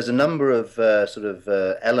 There's a number of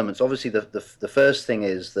elements. Obviously, the first thing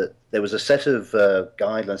is that there was a set of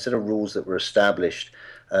guidelines, set of rules that were established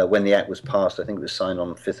when the Act was passed. I think it was signed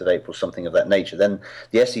on 5th of April, something of that nature. Then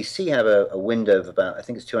the SEC have a window of about, I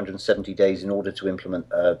think it's 270 days in order to implement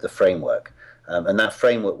the framework. And that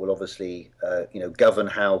framework will obviously govern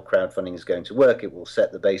how crowdfunding is going to work. It will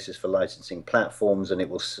set the basis for licensing platforms, and it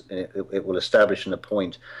will establish and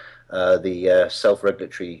appoint the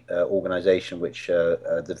self-regulatory organization, which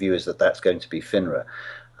the view is that that's going to be FINRA.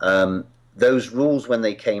 Those rules, when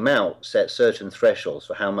they came out, set certain thresholds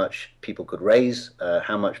for how much people could raise,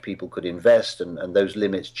 how much people could invest, and those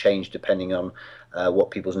limits changed depending on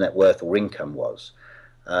what people's net worth or income was.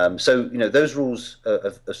 So those rules,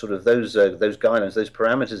 those guidelines, those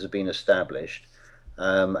parameters have been established,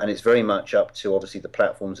 and it's very much up to obviously the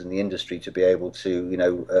platforms in the industry to be able to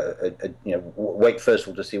wait first of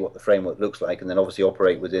all to see what the framework looks like, and then obviously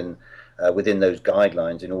operate within those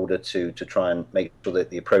guidelines in order to try and make sure that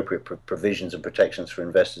the appropriate provisions and protections for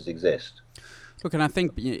investors exist. Look, and I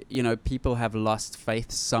think people have lost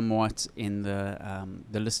faith somewhat in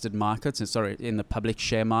the listed markets, in the public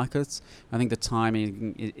share markets. I think the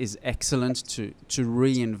timing is excellent to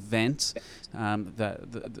reinvent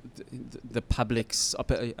the public's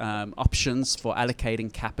options for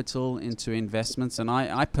allocating capital into investments, and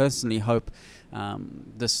I personally hope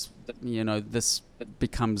this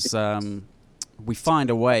becomes. We find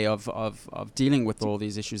a way of dealing with all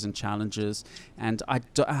these issues and challenges. And I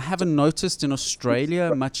haven't noticed in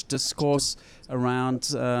Australia much discourse around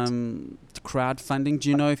crowdfunding. Do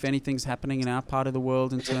you know if anything's happening in our part of the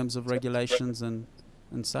world in terms of regulations and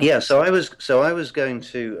such? Yeah, so I was going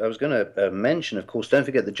to mention, of course, don't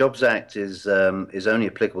forget the Jobs Act is only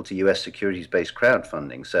applicable to U.S. securities-based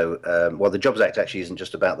crowdfunding. So, the Jobs Act actually isn't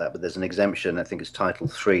just about that, but there's an exemption. I think it's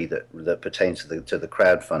Title III that pertains to the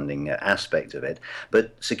crowdfunding aspect of it.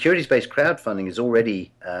 But securities-based crowdfunding is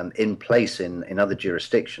already in place in other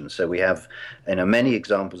jurisdictions. So we have many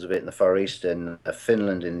examples of it in the Far East, in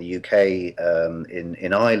Finland, in the UK,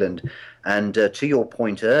 in Ireland. And to your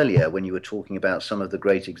point earlier, when you were talking about some of the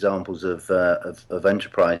great examples of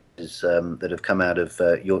enterprises that have come out of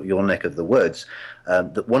your neck of the woods,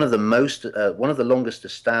 that one of the longest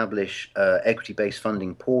established equity-based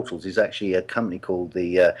funding portals is actually a company called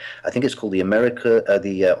I think it's called the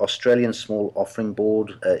Australian Small Offering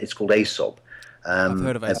Board. It's called ASOB. I've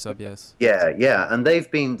heard of ASOB, yes. Yeah, and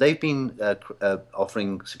they've been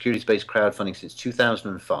offering securities-based crowdfunding since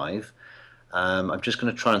 2005. I'm just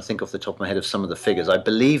going to try and think off the top of my head of some of the figures. I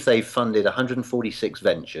believe they've funded 146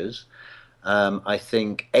 ventures. I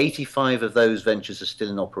think 85 of those ventures are still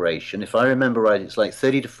in operation. If I remember right, it's like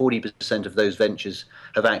 30 to 40% of those ventures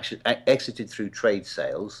have actually exited through trade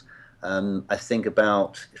sales. I think if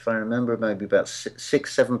I remember, maybe about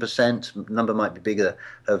 6-7%, number might be bigger,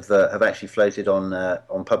 have actually floated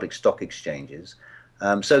on public stock exchanges.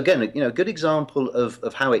 So again, a good example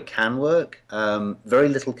of how it can work. Very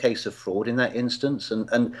little case of fraud in that instance,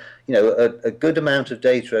 and a good amount of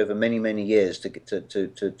data over many years to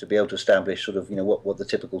be able to establish sort of what the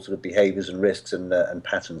typical sort of behaviours and risks and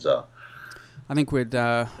patterns are. I think we'd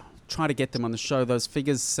try to get them on the show. Those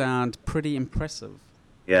figures sound pretty impressive.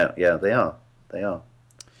 Yeah, they are.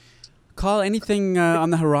 Carl, anything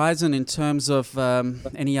on the horizon in terms of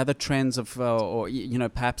any other trends or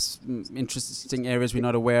perhaps interesting areas we're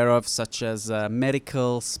not aware of, such as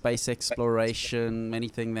medical, space exploration,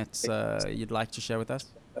 anything that you'd like to share with us?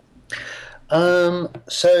 In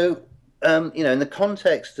the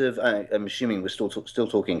context of, I'm assuming we're still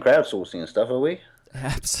talking crowdsourcing and stuff, are we?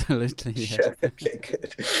 Absolutely. Yeah. Sure. Okay,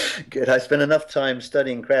 good. Good. I spent enough time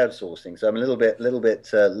studying crowdsourcing, so I'm a little bit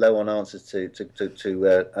low on answers to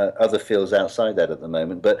other fields outside that at the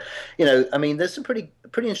moment. But I mean, there's some pretty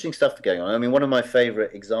interesting stuff going on. I mean, one of my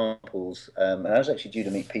favorite examples, and I was actually due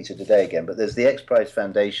to meet Peter today again, but there's the X Prize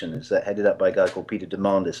Foundation. It's headed up by a guy called Peter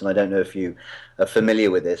Diamandis, and I don't know if you are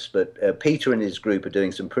familiar with this, but Peter and his group are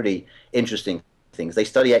doing some pretty interesting things. They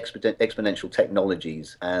study exponential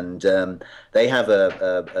technologies, and they have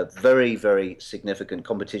a very, very significant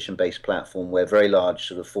competition-based platform where very large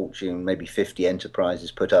sort of Fortune, maybe 50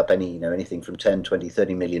 enterprises put up anything from 10, 20,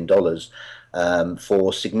 30 million dollars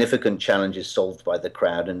for significant challenges solved by the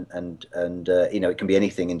crowd, and it can be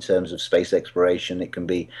anything in terms of space exploration. It can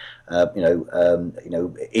be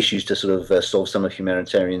issues to sort of solve some of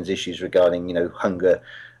humanitarians' issues regarding hunger,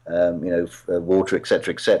 water,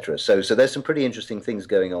 etc., etc. So there's some pretty interesting things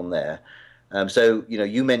going on there. So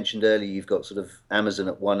you mentioned earlier you've got sort of Amazon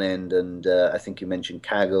at one end, and I think you mentioned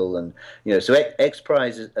Kaggle, and so X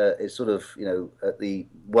Prize is sort of at the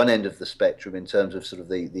one end of the spectrum in terms of sort of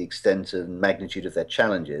the extent and magnitude of their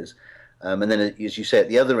challenges. And then, as you say, at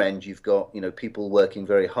the other end, you've got people working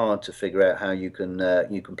very hard to figure out how you can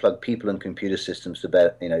plug people and computer systems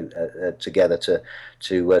together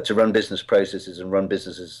to run business processes and run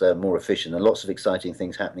businesses more efficient, and lots of exciting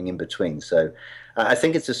things happening in between. So I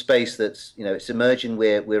think it's a space that's it's emerging.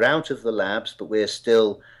 We're out of the labs, but we're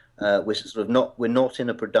still we're not in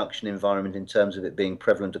a production environment in terms of it being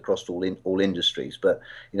prevalent across all industries. But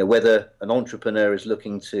whether an entrepreneur is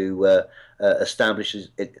looking to establish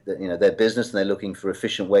their business, and they're looking for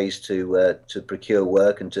efficient ways to procure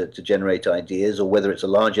work and to generate ideas, or whether it's a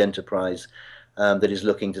large enterprise that is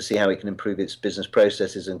looking to see how it can improve its business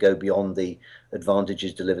processes and go beyond the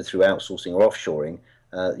advantages delivered through outsourcing or offshoring.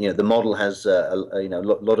 The model has a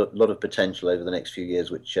lot of potential over the next few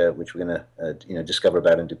years, which we're going to discover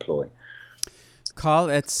about and deploy. Carl,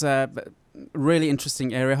 it's a really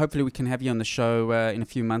interesting area. Hopefully, we can have you on the show in a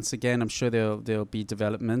few months again. I'm sure there'll be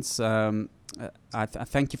developments. I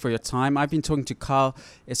thank you for your time. I've been talking to Carl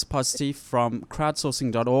Esposito from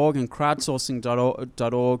crowdsourcing.org, and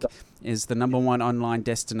crowdsourcing.org is the #1 online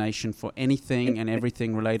destination for anything and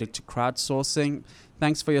everything related to crowdsourcing.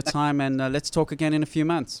 Thanks for your time, and let's talk again in a few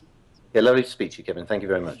months. Yeah, lovely to speak to you, Kevin. Thank you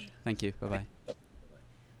very much. Thank you. Bye-bye.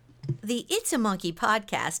 The It's a Monkey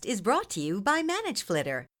podcast is brought to you by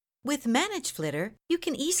ManageFlitter. With ManageFlitter, you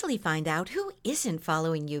can easily find out who isn't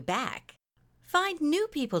following you back. Find new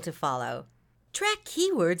people to follow, track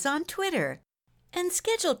keywords on Twitter, and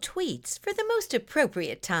schedule tweets for the most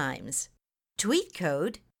appropriate times. Tweet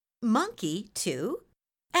code MONKEY2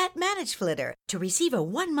 at ManageFlitter to receive a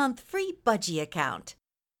 1-month free budgie account.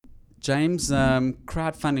 James,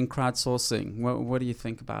 crowdfunding, crowdsourcing, what do you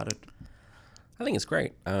think about it? I think it's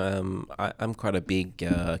great. I'm quite a big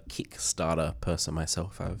Kickstarter person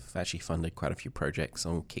myself. I've actually funded quite a few projects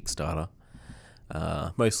on Kickstarter,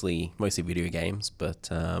 mostly video games, but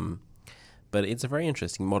it's a very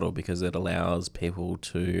interesting model because it allows people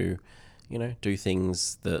to, do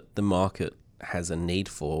things that the market has a need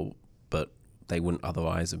for, but they wouldn't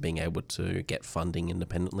otherwise have been able to get funding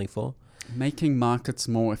independently for. Making markets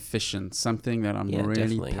more efficient, something that I'm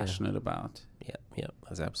really passionate about. Yeah,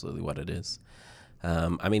 that's absolutely what it is.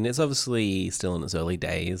 I mean, it's obviously still in its early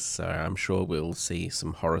days, so I'm sure we'll see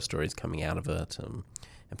some horror stories coming out of it.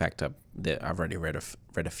 In fact, I've already read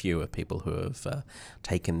a few of people who have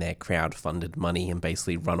taken their crowd-funded money and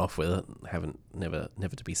basically run off with it, never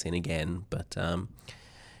to be seen again. But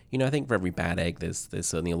I think for every bad egg, there's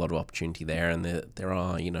certainly a lot of opportunity there, and there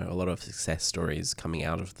are a lot of success stories coming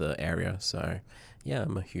out of the area. So yeah,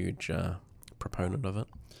 I'm a huge proponent of it.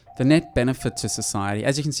 The net benefit to society,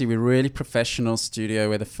 as you can see, we're really professional studio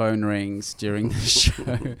where the phone rings during the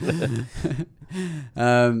show.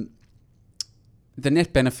 The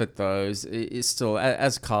net benefit, though, is still,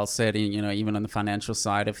 as Carl said, even on the financial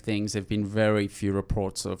side of things, there have been very few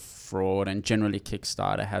reports of fraud, and generally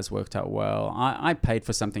Kickstarter has worked out well. I paid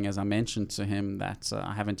for something, as I mentioned to him, that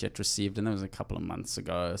I haven't yet received, and that was a couple of months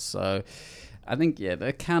ago. So I think, the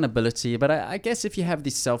accountability, but I guess if you have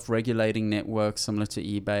these self-regulating networks similar to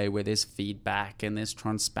eBay where there's feedback and there's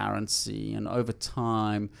transparency, and over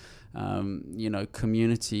time,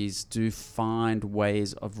 communities do find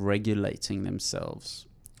ways of regulating themselves.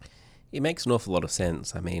 It makes an awful lot of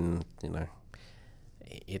sense. I mean,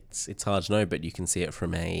 it's hard to know, but you can see it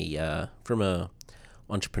from a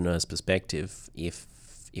entrepreneur's perspective. If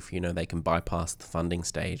they can bypass the funding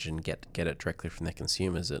stage and get it directly from their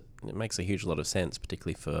consumers, it makes a huge lot of sense,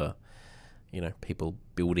 particularly for people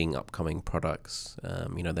building upcoming products.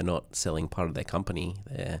 They're not selling part of their company.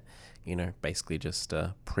 They're basically just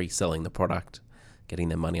pre-selling the product, getting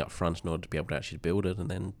their money up front in order to be able to actually build it, and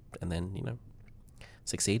then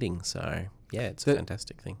succeeding. So yeah, it's a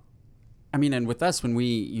fantastic thing. I mean, and with us, when we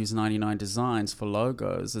use 99 Designs for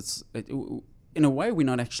logos, in a way, we're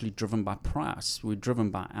not actually driven by price. We're driven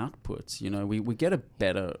by output. We get a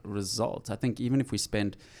better result. I think even if we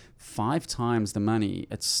spend 5 times the money,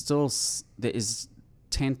 it's still, there is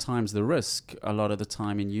 10 times the risk a lot of the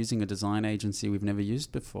time in using a design agency we've never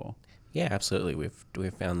used before. Yeah, absolutely.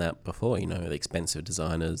 We've found that before. The expensive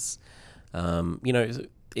designers.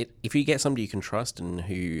 If you get somebody you can trust and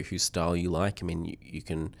whose style you like, I mean, you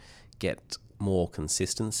can get more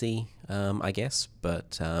consistency, I guess.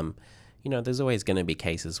 But there's always going to be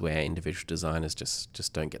cases where individual designers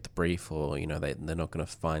just don't get the brief, or they're not going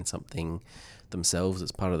to find something themselves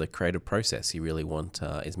as part of the creative process. You really want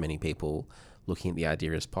as many people looking at the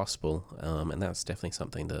idea as possible, and that's definitely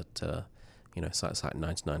something that sites like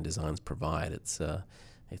 99 Designs provide. It's a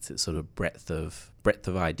sort of breadth of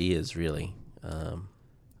ideas, really.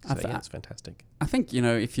 It's fantastic. I think,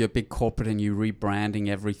 if you're a big corporate and you're rebranding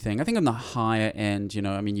everything, I think on the higher end,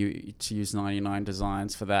 to use 99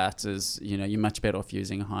 Designs for that is, you're much better off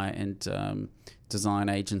using a higher end design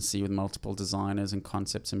agency with multiple designers and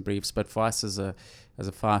concepts and briefs. But for us as a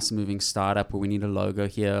fast moving startup where we need a logo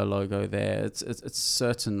here, a logo there, it's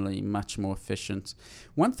certainly much more efficient.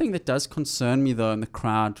 One thing that does concern me though in the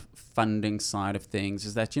crowdfunding side of things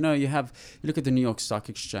is that, you look at the New York Stock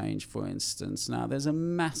Exchange, for instance. Now there's a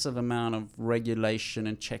massive amount of regulation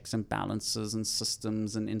and checks and balances and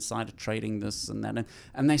systems and insider trading, this and that,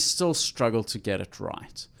 and they still struggle to get it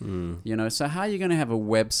right. So how are you going to have a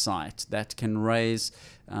website that can raise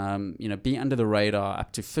be under the radar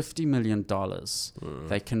up to $50 million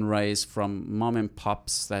they can raise from mom and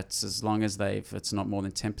pops? That's as long as it's not more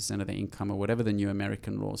than 10% of their income or whatever the new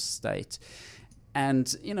American laws state.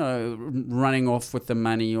 And, running off with the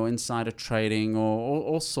money or insider trading or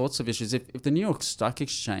all sorts of issues. If the New York Stock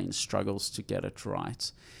Exchange struggles to get it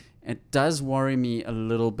right, it does worry me a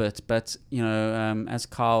little bit. But, as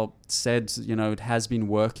Carl said, it has been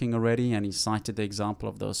working already. And he cited the example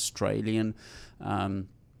of the Australian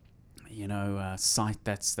site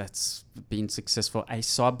that's been successful,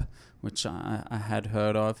 ASOB, which I had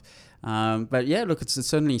heard of. But yeah, look, it's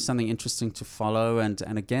certainly something interesting to follow. And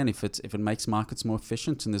again, if it makes markets more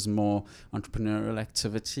efficient and there's more entrepreneurial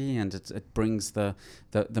activity and it brings the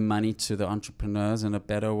money to the entrepreneurs in a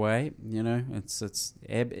better way, it's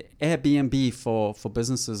Airbnb for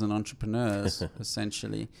businesses and entrepreneurs,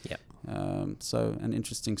 essentially. Yeah. So an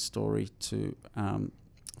interesting story to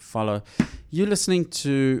follow. You're listening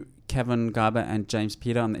to Kevin Garber and James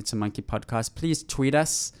Peter on the It's a Monkey podcast. Please tweet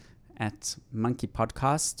us at Monkey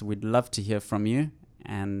Podcast. We'd love to hear from you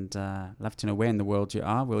and love to know where in the world you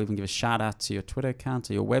are. We'll even give a shout out to your Twitter account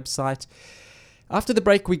or your website. After the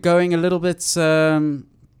break, we're going a little bit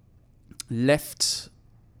left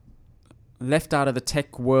out of the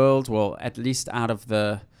tech world, well, at least out of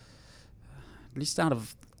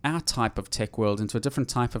our type of tech world into a different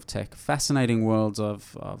type of tech, fascinating worlds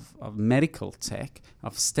of medical tech,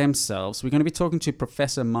 of stem cells. We're going to be talking to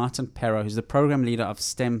Professor Martin Pero, who's the program leader of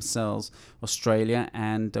Stem Cells Australia,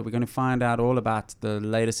 and we're going to find out all about the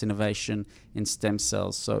latest innovation in stem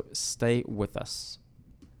cells. So stay with us.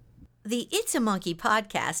 The It's a Monkey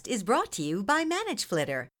podcast is brought to you by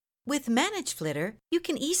ManageFlitter. With ManageFlitter, you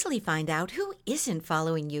can easily find out who isn't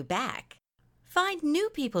following you back. Find new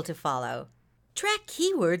people to follow. Track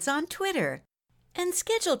keywords on Twitter, and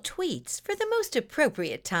schedule tweets for the most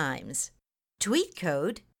appropriate times. Tweet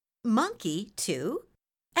code MONKEY2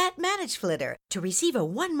 at ManageFlitter to receive a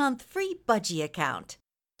 1-month free budgie account.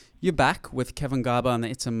 You're back with Kevin Garber on the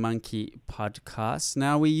It's a Monkey podcast.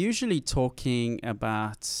 Now, we're usually talking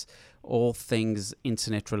about all things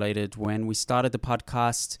internet related. When we started the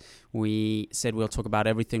podcast, we said we'll talk about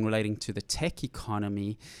everything relating to the tech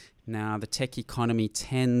economy. Now, the tech economy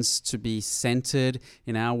tends to be centered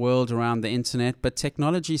in our world around the internet, but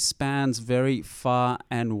technology spans very far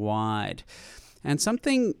and wide. And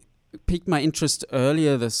something piqued my interest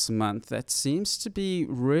earlier this month that seems to be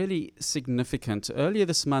really significant. Earlier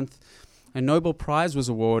this month, a Nobel Prize was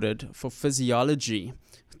awarded for physiology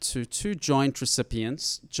to 2 joint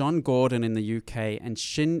recipients, John Gordon in the UK and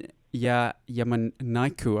Shinya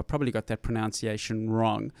Yamanaiku. I probably got that pronunciation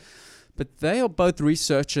wrong. But they are both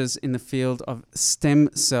researchers in the field of stem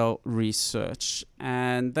cell research,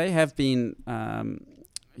 and they have been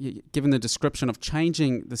given the description of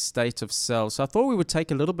changing the state of cells. So I thought we would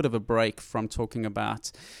take a little bit of a break from talking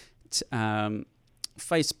about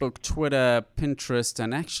Facebook, Twitter, Pinterest,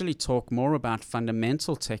 and actually talk more about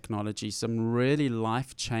fundamental technology, some really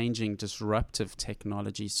life-changing, disruptive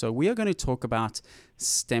technology. So we are going to talk about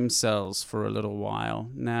stem cells for a little while.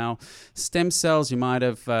 Now, stem cells, you might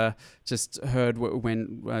have just heard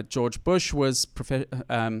when George Bush was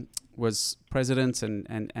president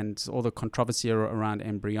and all the controversy around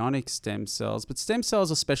embryonic stem cells. But stem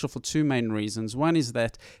cells are special for two main reasons. One is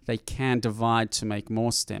that they can divide to make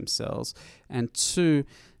more stem cells. And two,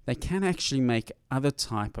 they can actually make other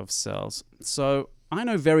type of cells. So I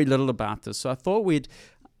know very little about this. So I thought we'd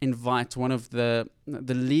invite one of the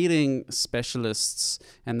leading specialists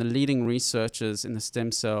and the leading researchers in the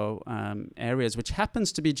stem cell areas, which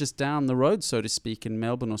happens to be just down the road, so to speak, in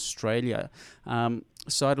Melbourne, Australia.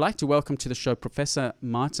 So I'd like to welcome to the show Professor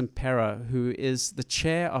Martin Perra, who is the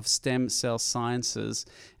Chair of Stem Cell Sciences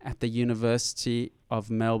at the University of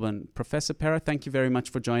Melbourne. Professor Perra, thank you very much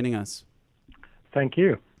for joining us. Thank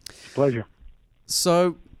you. It's a pleasure.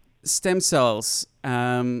 So, stem cells.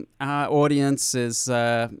 Our audience has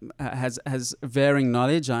varying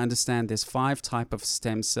knowledge. I understand there's 5 types of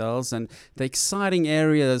stem cells, and the exciting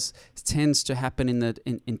areas tends to happen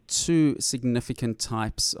in 2 significant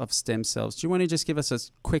types of stem cells. Do you want to just give us a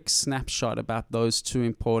quick snapshot about those 2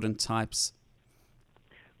 important types?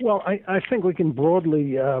 Well, I think we can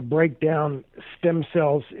broadly break down stem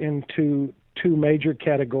cells into 2 major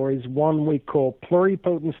categories. One we call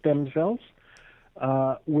pluripotent stem cells,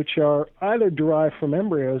 which are either derived from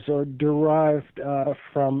embryos or derived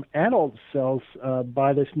from adult cells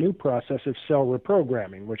by this new process of cell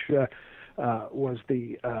reprogramming, which was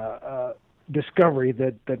the discovery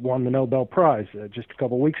that won the Nobel Prize just a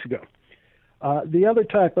couple weeks ago. The other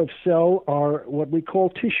type of cell are what we call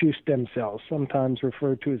tissue stem cells, sometimes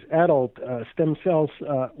referred to as adult stem cells,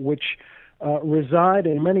 which reside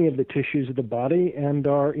in many of the tissues of the body and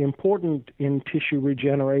are important in tissue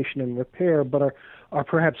regeneration and repair, but are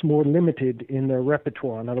perhaps more limited in their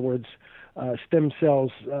repertoire. In other words, stem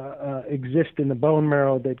cells exist in the bone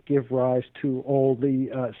marrow that give rise to all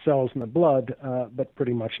the cells in the blood, but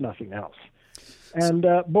pretty much nothing else. And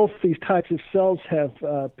both these types of cells have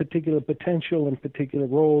particular potential and particular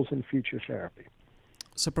roles in future therapy.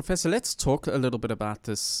 So, Professor, let's talk a little bit about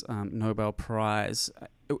this Nobel Prize.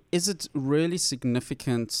 Is it really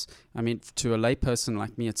significant? I mean, to a layperson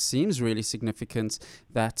like me, it seems really significant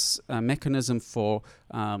that a mechanism for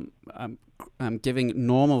giving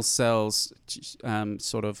normal cells,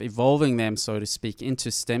 sort of evolving them, so to speak,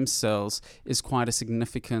 into stem cells is quite a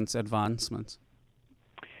significant advancement.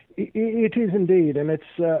 It is indeed, and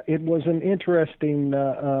it was an interesting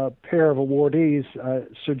pair of awardees.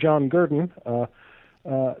 Sir John Gurdon,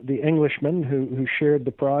 the Englishman who shared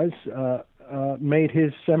the prize, made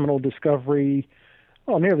his seminal discovery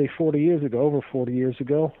nearly 40 years ago, over 40 years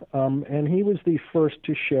ago, and he was the first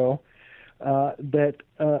to show that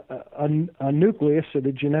a nucleus, or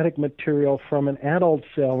the genetic material from an adult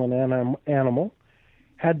cell in an animal,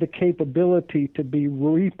 had the capability to be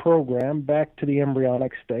reprogrammed back to the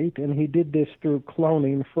embryonic state, and he did this through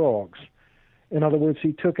cloning frogs. In other words,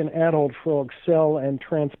 he took an adult frog cell and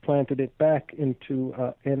transplanted it back into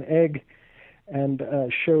an egg and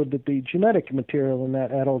showed that the genetic material in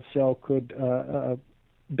that adult cell could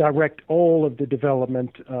direct all of the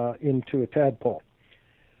development into a tadpole.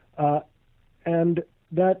 And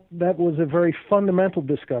that was a very fundamental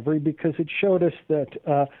discovery because it showed us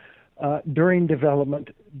that during development,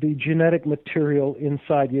 the genetic material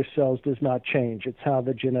inside your cells does not change. It's how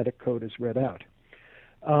the genetic code is read out.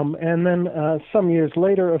 And then some years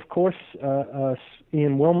later, of course,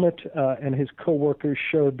 Ian Wilmot and his co-workers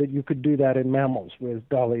showed that you could do that in mammals with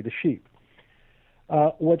Dolly the sheep.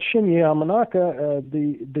 What Shinya Yamanaka,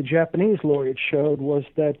 the Japanese laureate, showed was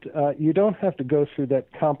that you don't have to go through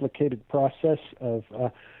that complicated process of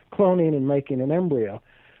cloning and making an embryo.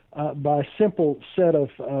 By a simple set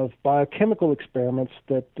of biochemical experiments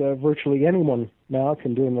that virtually anyone now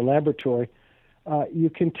can do in the laboratory,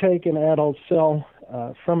 you can take an adult cell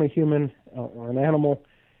from a human or an animal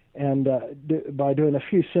and by doing a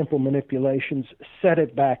few simple manipulations, set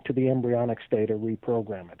it back to the embryonic state or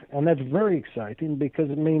reprogram it. And that's very exciting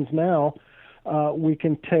because it means now we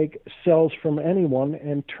can take cells from anyone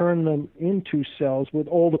and turn them into cells with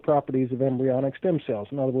all the properties of embryonic stem cells.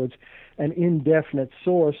 In other words, an indefinite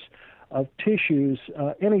source of tissues,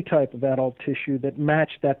 any type of adult tissue that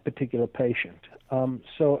match that particular patient.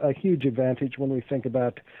 So a huge advantage when we think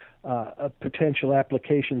about potential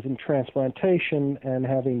applications in transplantation and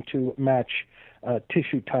having to match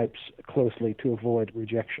tissue types closely to avoid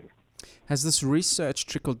rejection. Has this research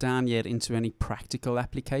trickled down yet into any practical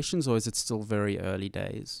applications, or is it still very early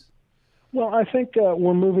days? Well, I think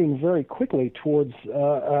we're moving very quickly towards,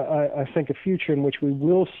 I think, a future in which we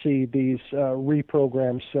will see these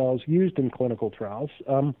reprogrammed cells used in clinical trials.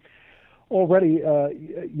 Already,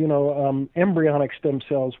 embryonic stem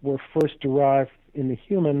cells were first derived in the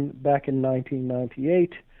human back in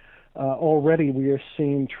 1998. Already we are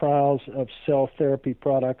seeing trials of cell therapy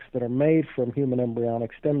products that are made from human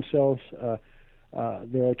embryonic stem cells.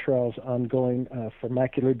 There are trials ongoing for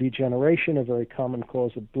macular degeneration, a very common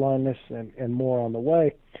cause of blindness, and more on the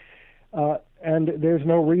way. And there's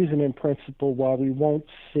no reason in principle why we won't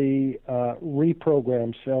see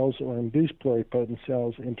reprogrammed cells or induced pluripotent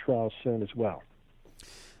cells in trials soon as well.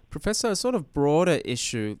 Professor, a sort of broader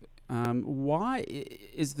issue. Why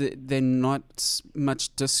is there not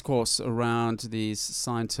much discourse around these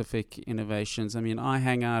scientific innovations? I mean, I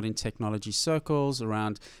hang out in technology circles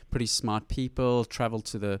around pretty smart people, travel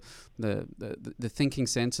to the thinking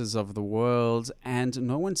centers of the world, and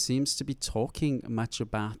no one seems to be talking much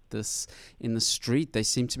about this in the street. They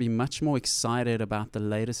seem to be much more excited about the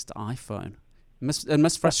latest iPhone. It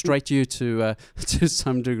must frustrate you to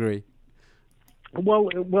some degree. Well,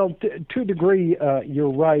 to a degree,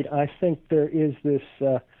 you're right. I think there is this.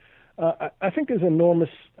 I think there's enormous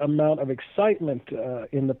amount of excitement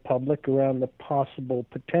in the public around the possible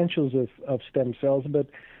potentials of stem cells, but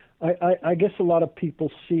I guess a lot of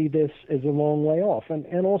people see this as a long way off.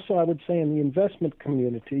 And also, I would say in the investment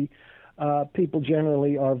community, people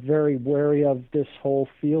generally are very wary of this whole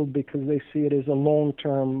field because they see it as a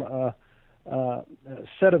long-term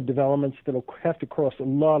set of developments that will have to cross a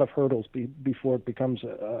lot of hurdles before it becomes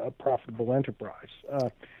a profitable enterprise.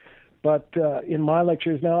 But in my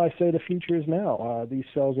lectures now, I say the future is now. These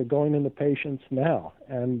cells are going into patients now.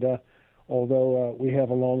 And although we have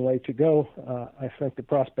a long way to go, I think the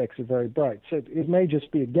prospects are very bright. So it may just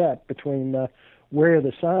be a gap between where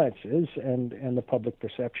the science is and the public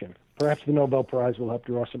perception. Perhaps the Nobel Prize will help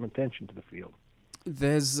draw some attention to the field.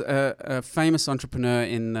 There's a famous entrepreneur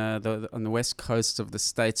on the west coast of the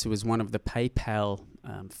States who was one of the PayPal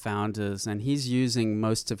founders, and he's using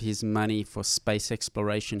most of his money for space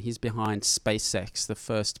exploration. He's behind SpaceX, the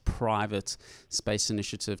first private space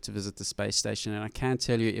initiative to visit the space station. And I can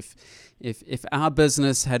tell you, if our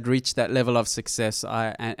business had reached that level of success,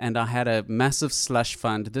 I had a massive slush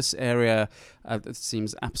fund, this area it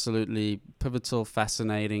seems absolutely pivotal,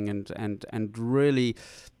 fascinating, and really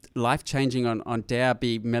life-changing on dare I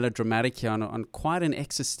be melodramatic here, on quite an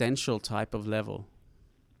existential type of level.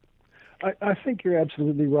 I think you're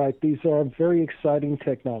absolutely right. These are very exciting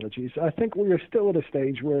technologies. I think we are still at a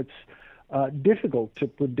stage where it's difficult to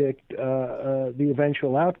predict the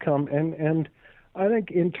eventual outcome. And I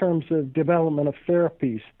think in terms of development of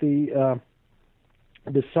therapies, the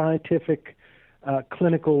scientific,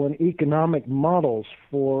 clinical, and economic models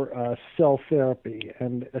for cell therapy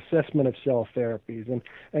and assessment of cell therapies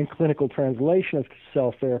and clinical translation of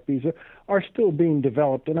cell therapies are still being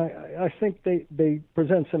developed. And I think they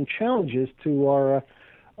present some challenges to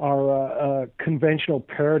our conventional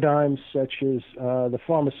paradigms, such as the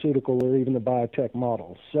pharmaceutical or even the biotech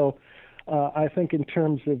models. So I think in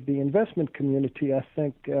terms of the investment community, I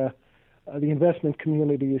think the investment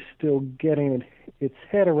community is still getting its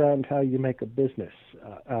head around how you make a business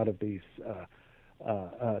out of these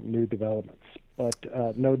new developments. But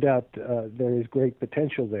no doubt there is great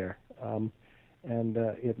potential there. And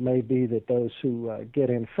it may be that those who get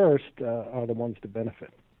in first are the ones to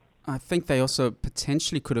benefit. I think they also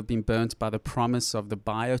potentially could have been burnt by the promise of the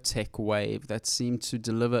biotech wave that seemed to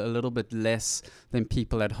deliver a little bit less than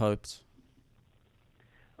people had hoped.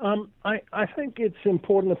 I think it's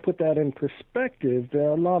important to put that in perspective. There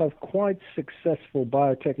are a lot of quite successful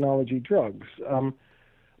biotechnology drugs.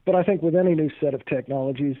 But I think with any new set of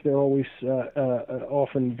technologies, there are always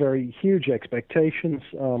often very huge expectations.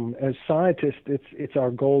 As scientists, it's our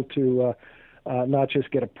goal to not just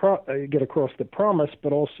get across the promise,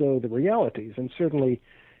 but also the realities. And certainly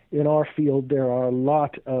in our field, there are a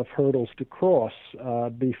lot of hurdles to cross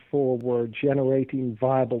before we're generating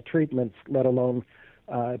viable treatments, let alone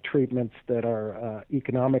treatments that are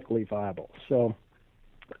economically viable. So,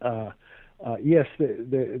 yes,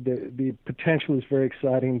 the potential is very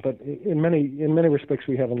exciting, but in many respects,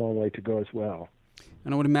 we have a long way to go as well.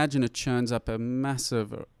 And I would imagine it churns up a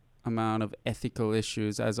massive amount of ethical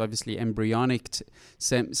issues, as obviously embryonic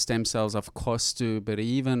stem cells of course do, but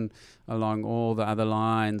even along all the other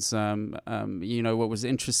lines. What was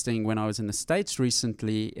interesting when I was in the States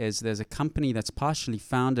recently is there's a company that's partially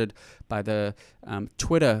founded by the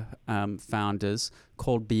Twitter founders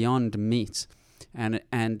called Beyond Meat,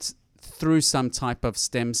 and through some type of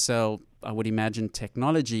stem cell, I would imagine,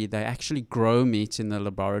 technology, they actually grow meat in the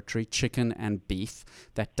laboratory, chicken and beef,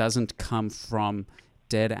 that doesn't come from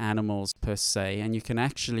dead animals per se. And you can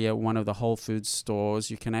actually, at one of the Whole Foods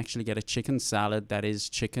stores, you can actually get a chicken salad that is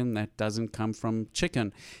chicken that doesn't come from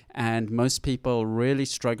chicken. And most people are really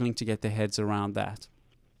struggling to get their heads around that.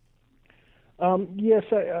 Yes,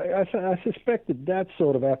 I suspect that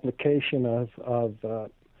sort of application of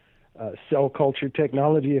cell culture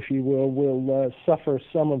technology, if you will suffer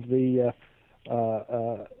some of the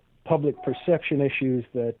public perception issues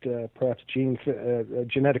that perhaps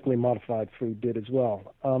genetically modified food did as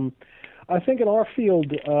well. I think in our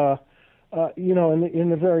field, in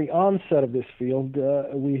the very onset of this field,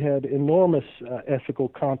 we had enormous ethical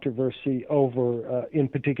controversy over, in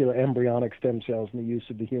particular, embryonic stem cells and the use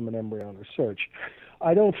of the human embryo in research.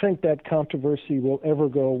 I don't think that controversy will ever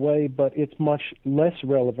go away, but it's much less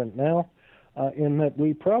relevant now in that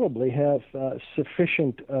we probably have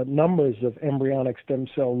sufficient numbers of embryonic stem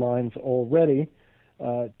cell lines already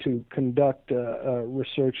to conduct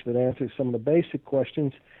research that answers some of the basic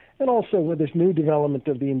questions. And also, with this new development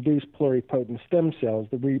of the induced pluripotent stem cells,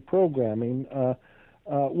 the reprogramming,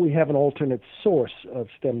 we have an alternate source of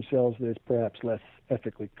stem cells that is perhaps less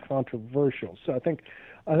ethically controversial. So I think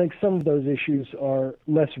some of those issues are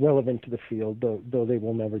less relevant to the field, though they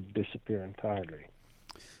will never disappear entirely.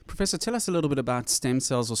 Professor, tell us a little bit about Stem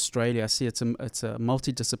Cells Australia. I see it's a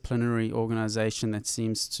multidisciplinary organization that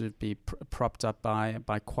seems to be propped up by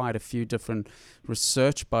quite a few different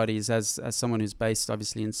research bodies. As someone who's based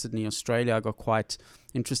obviously in Sydney, Australia, I got quite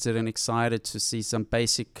interested and excited to see some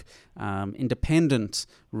basic independent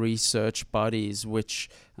research bodies, which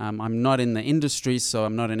I'm not in the industry, so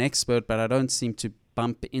I'm not an expert, but I don't seem to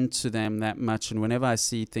bump into them that much, and whenever I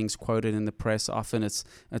see things quoted in the press, often it's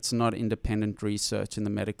not independent research in the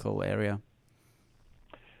medical area.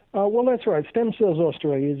 Well, that's right. Stem Cells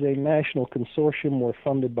Australia is a national consortium. We're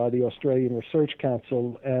funded by the Australian Research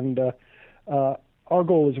Council, and our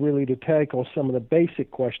goal is really to tackle some of the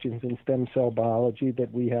basic questions in stem cell biology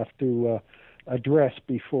that we have to address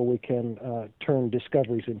before we can turn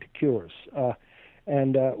discoveries into cures.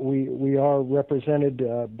 And we are represented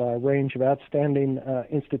by a range of outstanding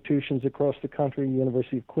institutions across the country: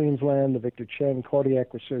 University of Queensland, the Victor Cheng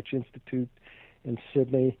Cardiac Research Institute in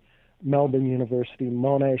Sydney, Melbourne University,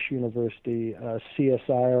 Monash University,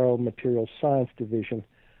 CSIRO Materials Science Division,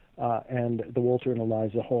 and the Walter and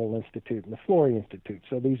Eliza Hall Institute and the Florey Institute.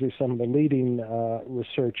 So these are some of the leading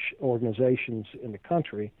research organizations in the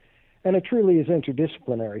country. And it truly is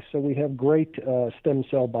interdisciplinary. So we have great stem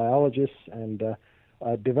cell biologists and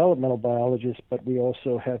developmental biologists, but we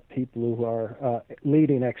also have people who are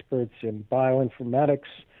leading experts in bioinformatics,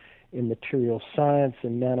 in material science,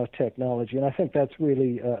 and nanotechnology. And I think that's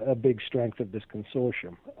really a big strength of this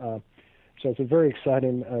consortium. So it's a very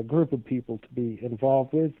exciting group of people to be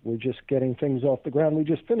involved with. We're just getting things off the ground. We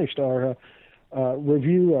just finished our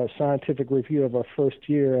scientific review of our first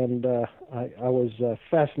year, and I was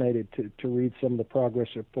fascinated to read some of the progress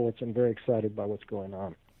reports and very excited by what's going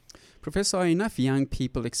on. Professor, are enough young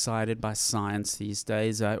people excited by science these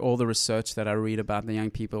days? All the research that I read about the young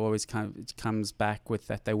people always comes back with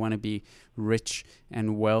that they want to be rich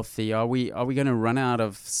and wealthy. Are we going to run out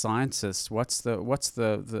of scientists? What's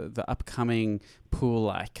the upcoming pool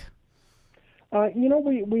like?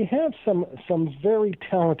 We have some very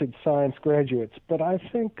talented science graduates, but I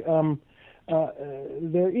think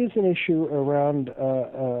there is an issue around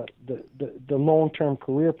the long-term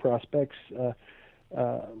career prospects.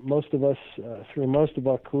 Most of us, through most of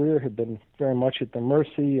our career, have been very much at the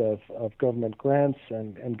mercy of government grants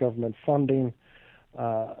and government funding,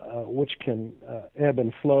 which can ebb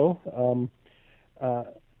and flow.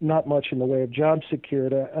 Not much in the way of job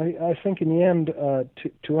security. I think in the end,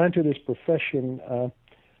 to enter this profession,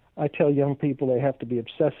 I tell young people they have to be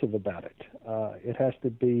obsessive about it. It has to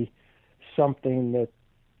be something that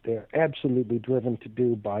they're absolutely driven to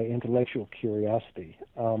do by intellectual curiosity.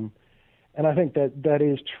 And I think that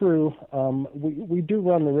is true. We do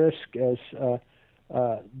run the risk as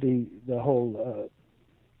the whole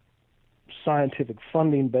scientific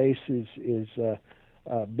funding base is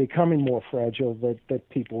becoming more fragile, that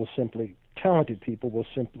talented people will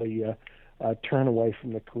simply turn away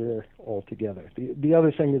from the career altogether. The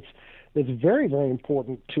other thing that's very, very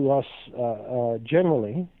important to us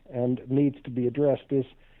generally and needs to be addressed is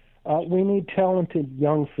we need talented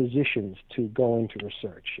young physicians to go into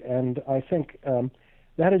research. And I think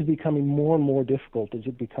that is becoming more and more difficult as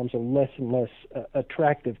it becomes a less and less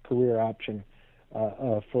attractive career option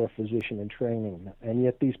for a physician in training. And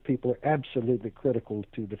yet these people are absolutely critical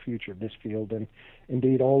to the future of this field and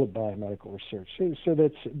indeed all of biomedical research. So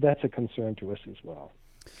that's a concern to us as well.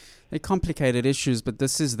 They're complicated issues, but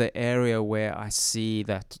this is the area where I see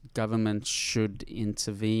that government should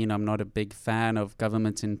intervene. I'm not a big fan of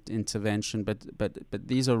government intervention, but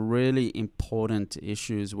these are really important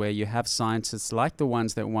issues where you have scientists like the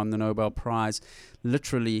ones that won the Nobel Prize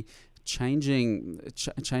literally changing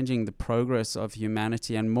the progress of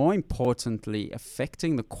humanity, and more importantly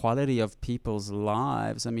affecting the quality of people's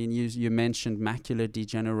lives. I mean, you mentioned macular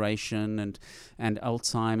degeneration and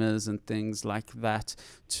Alzheimer's and things like that.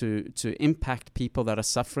 To impact people that are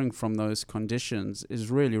suffering from those conditions is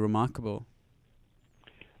really remarkable.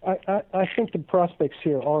 I think the prospects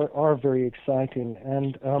here are very exciting,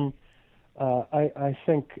 and I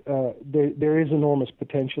think there is enormous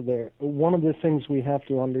potential there. One of the things we have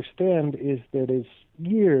to understand is that it's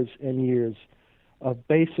years and years of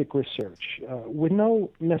basic research with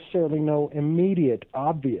necessarily no immediate,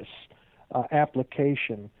 obvious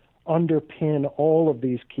application underpin all of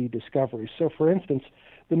these key discoveries. So, for instance,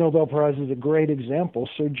 the Nobel Prize is a great example.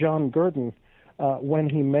 Sir John Gurdon, when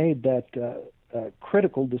he made that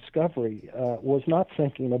critical discovery, was not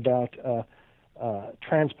thinking about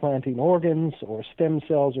transplanting organs or stem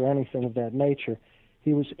cells or anything of that nature.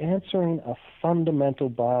 He was answering a fundamental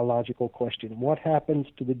biological question. What happens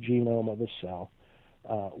to the genome of a cell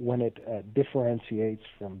when it differentiates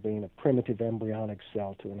from being a primitive embryonic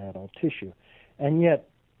cell to an adult tissue? And yet,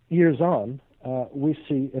 years on, we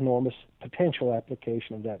see enormous potential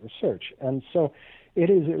application of that research. And so it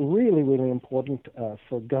is really, really important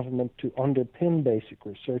for government to underpin basic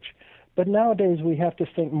research. But nowadays we have to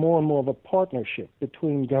think more and more of a partnership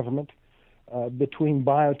between government, between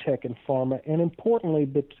biotech and pharma, and importantly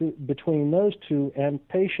between those two and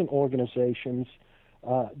patient organizations,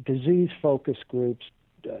 disease focus groups,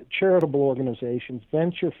 charitable organizations,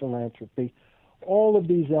 venture philanthropy. All of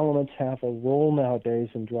these elements have a role nowadays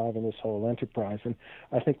in driving this whole enterprise. And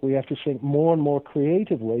I think we have to think more and more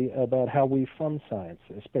creatively about how we fund science,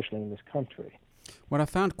 especially in this country. What I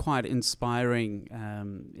found quite inspiring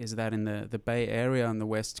is that in the Bay Area on the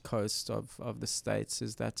west coast of the States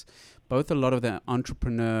is that both a lot of the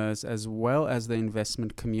entrepreneurs as well as the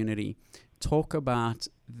investment community talk about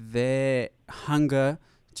their hunger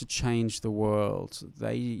to change the world.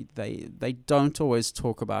 They don't always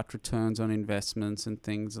talk about returns on investments and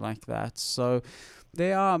things like that. So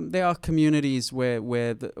there are communities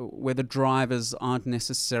where the drivers aren't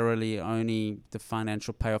necessarily only the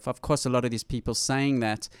financial payoff. Of course, a lot of these people saying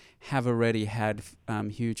that have already had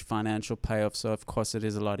huge financial payoff. So of course, it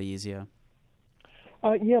is a lot easier.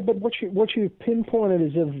 Yeah, but what you pinpointed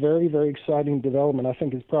is a very, very exciting development. I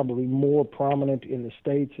think it's probably more prominent in the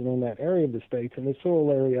States and in that area of the States, in this whole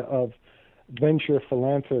area of venture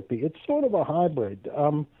philanthropy. It's sort of a hybrid.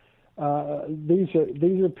 These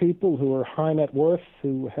are people who are high net worth,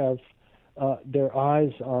 who have their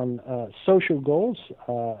eyes on social goals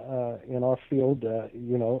in our field,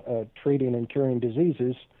 treating and curing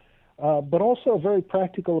diseases, but also a very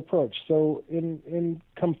practical approach. So in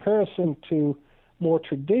comparison to more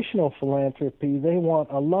traditional philanthropy, they want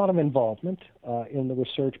a lot of involvement in the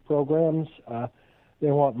research programs.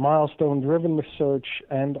 They want milestone-driven research,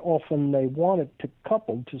 and often they want it to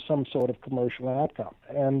couple to some sort of commercial outcome.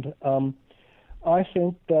 And I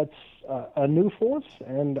think that's a new force,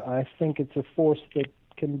 and I think it's a force that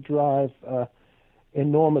can drive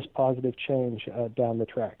enormous positive change down the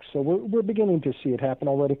track. So we're beginning to see it happen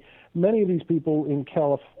already. Many of these people in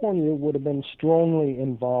California would have been strongly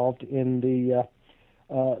involved in the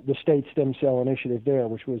State Stem Cell Initiative there,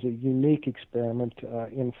 which was a unique experiment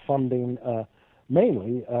in funding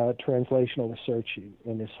mainly translational research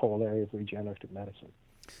in this whole area of regenerative medicine.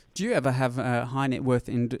 Do you ever have high net worth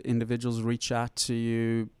individuals reach out to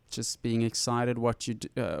you, just being excited what you're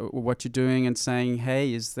doing and saying,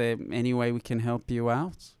 "Hey, is there any way we can help you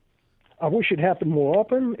out?" I wish it happened more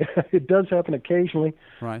often. It does happen occasionally.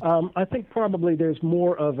 Right. I think probably there's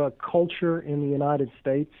more of a culture in the United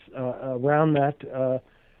States around that,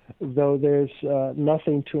 though there's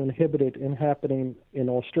nothing to inhibit it in happening in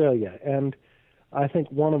Australia. And I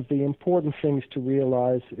think one of the important things to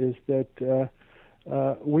realize is that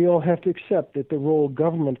we all have to accept that the role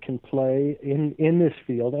government can play in this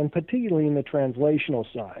field, and particularly in the translational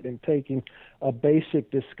side, in taking a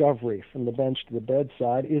basic discovery from the bench to the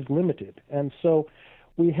bedside, is limited. And so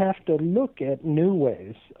we have to look at new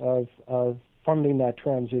ways of funding that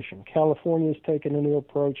transition. California has taken a new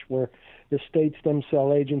approach where the State Stem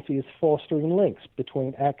Cell Agency is fostering links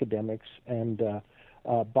between academics and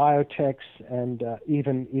biotechs and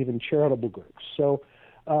even charitable groups. So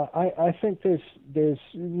I think there's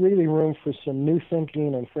really room for some new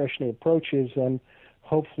thinking and fresh new approaches, and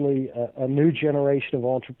hopefully a new generation of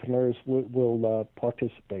entrepreneurs will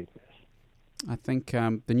participate in this. I think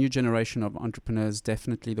the new generation of entrepreneurs,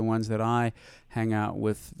 definitely the ones that I hang out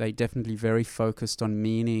with, they definitely very focused on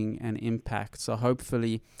meaning and impact. So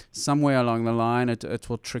hopefully somewhere along the line it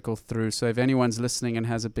will trickle through. So if anyone's listening and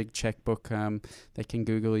has a big checkbook, they can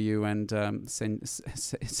Google you and send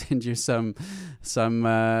you some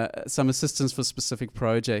assistance for specific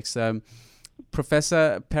projects.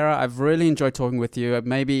 Professor Pera, I've really enjoyed talking with you.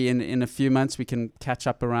 Maybe in a few months we can catch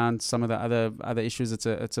up around some of the other issues. It's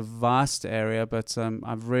a vast area, but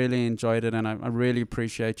I've really enjoyed it, and I really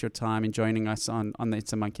appreciate your time in joining us on the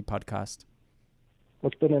It's a Monkey podcast.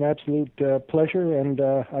 Well, it's been an absolute pleasure, and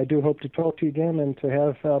I do hope to talk to you again and to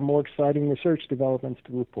have more exciting research developments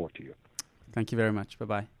to report to you. Thank you very much.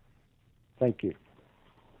 Bye-bye. Thank you.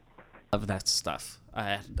 Love that stuff.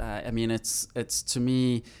 I mean, it's to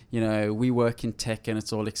me, we work in tech and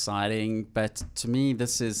it's all exciting, but to me,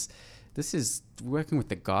 this is working with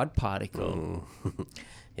the God particle.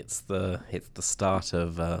 It's the start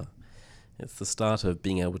of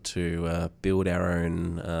being able to build our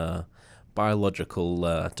own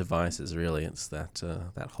biological devices. Really, it's that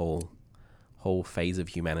whole phase of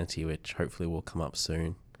humanity, which hopefully will come up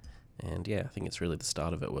soon. And yeah, I think it's really the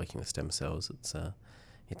start of it. Working with stem cells,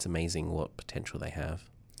 it's amazing what potential they have.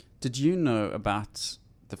 Did you know about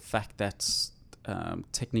the fact that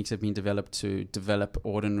techniques have been developed to develop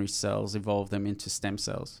ordinary cells, evolve them into stem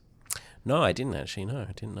cells? No, I didn't actually. No,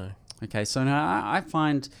 I didn't know. Okay, so now I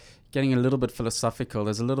find getting a little bit philosophical.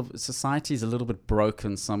 Society is a little bit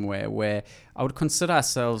broken somewhere, where I would consider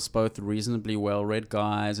ourselves both reasonably well-read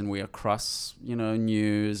guys, and we are across,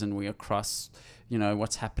 news, and we are across,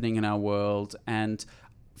 what's happening in our world. And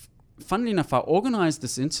funnily enough, I organized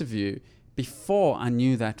this interview before I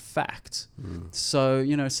knew that fact. So,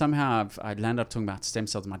 somehow I landed up talking about stem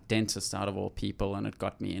cells, my dentist out of all people, and it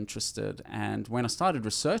got me interested. And when I started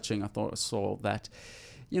researching, I saw that,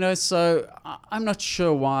 so I'm not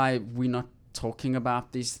sure why we're not talking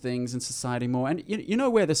about these things in society more. And you know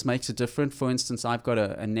where this makes a difference? For instance, I've got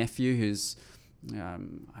a nephew who's,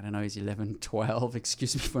 I don't know, he's 11, 12.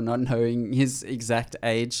 Excuse me for not knowing his exact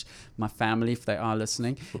age, my family, if they are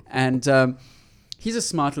listening. And he's a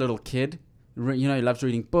smart little kid. He loves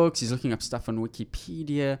reading books. He's looking up stuff on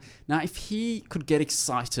Wikipedia. Now, if he could get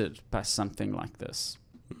excited by something like this,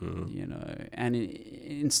 and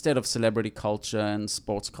instead of celebrity culture and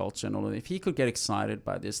sports culture and all of that, if he could get excited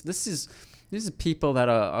by this is people that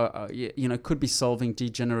are could be solving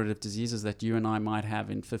degenerative diseases that you and I might have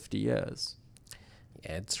in 50 years.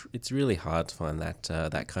 Yeah, it's really hard to find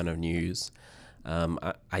that kind of news.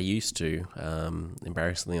 I used to,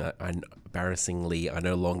 embarrassingly, I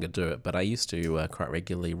no longer do it, but I used to quite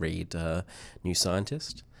regularly read New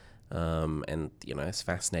Scientist, and it's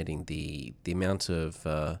fascinating the amount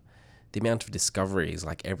of discoveries.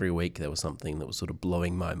 Like every week there was something that was sort of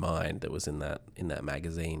blowing my mind that was in that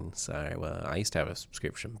magazine. So I used to have a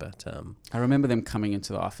subscription, but I remember them coming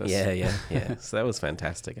into the office. Yeah. So that was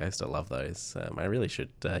fantastic. I used to love those. I really should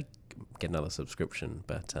get another subscription,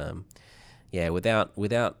 but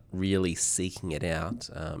without really seeking it out,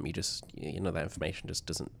 you just that information just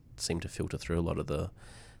doesn't seem to filter through a lot of the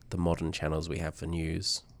modern channels we have for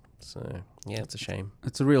news. So yeah, it's a shame.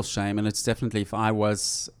 It's a real shame, and it's definitely, if we were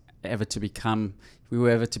ever to become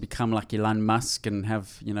like Elon Musk and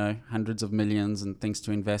have hundreds of millions and things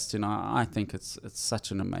to invest in, I think it's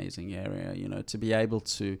such an amazing area, to be able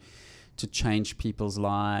to change people's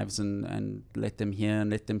lives and let them hear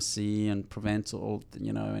and let them see and prevent all,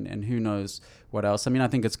 and who knows what else. I mean, I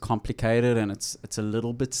think it's complicated and it's a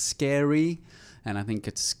little bit scary, and I think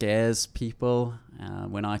it scares people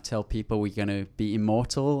when I tell people we're going to be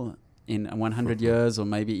immortal in 100 years or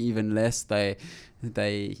maybe even less. They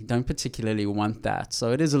don't particularly want that.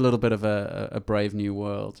 So it is a little bit of a brave new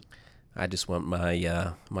world. I just want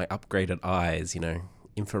my my upgraded eyes,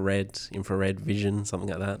 infrared vision, something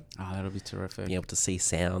like that. Oh, that'll be terrific. Being able to see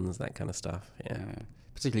sounds, that kind of stuff. Yeah.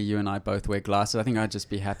 Particularly you and I both wear glasses. I think I'd just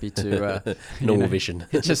be happy to normal vision.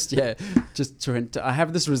 I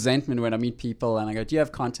have this resentment when I meet people and I go, "Do you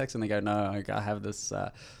have contacts?" And they go, "No, I have this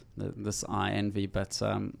this eye envy," but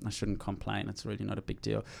I shouldn't complain. It's really not a big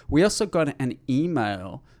deal. We also got an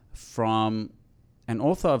email from an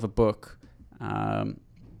author of a book,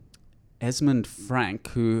 Esmond Frank,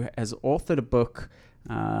 who has authored a book,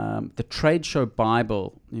 The Trade Show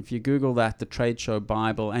Bible. If you Google that, The Trade Show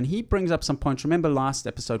Bible, and he brings up some points. Remember last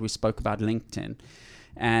episode we spoke about LinkedIn,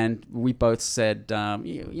 And we both said,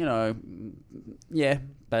 yeah,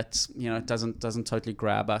 but it doesn't totally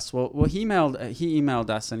grab us. Well, he emailed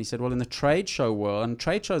us and he said, well, in the trade show world, and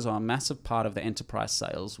trade shows are a massive part of the enterprise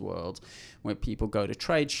sales world, where people go to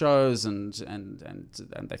trade shows and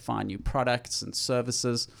they find new products and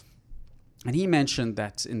services. And he mentioned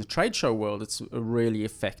that in the trade show world, it's really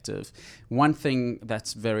effective. One thing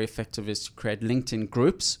that's very effective is to create LinkedIn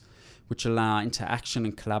groups, which allow interaction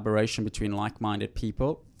and collaboration between like-minded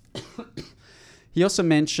people. He also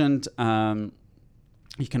mentioned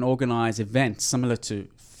you can organize events similar to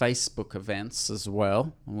Facebook events as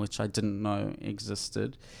well, which I didn't know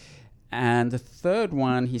existed. And the third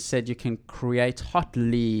one, he said you can create hot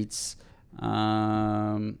leads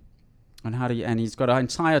and he's got an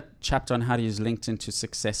entire chapter on how to use LinkedIn to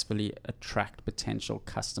successfully attract potential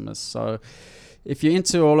customers. So if you're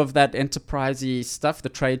into all of that enterprisey stuff, the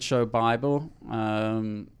Trade Show Bible,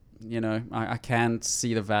 I can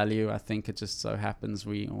see the value. I think it just so happens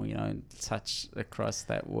we don't touch across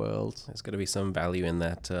that world. There's got to be some value in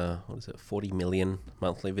that, 40 million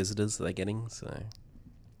monthly visitors that they're getting, so...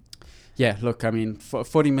 Yeah, look, I mean,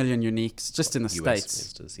 40 million uniques just in the US States,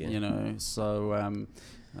 visitors, yeah. So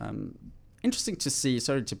interesting to see.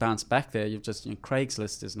 Sorry to bounce back there. You've just,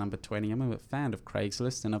 Craigslist is number 20. I'm a fan of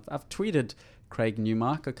Craigslist, and I've tweeted Craig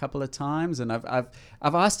Newmark a couple of times, and I've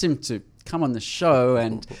asked him to come on the show,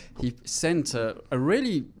 and he sent a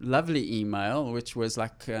really lovely email, which was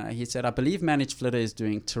like, he said, I believe Manage Flitter is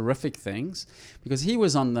doing terrific things, because he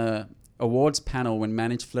was on the awards panel when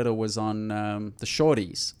Manage Flitter was on the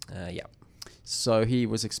Shorties. Yeah. So he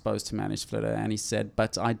was exposed to Manage Flitter, and he said,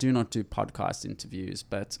 but I do not do podcast interviews.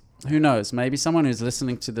 But who knows? Maybe someone who's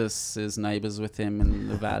listening to this is neighbors with him in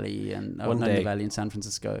the Valley, and in the Valley in San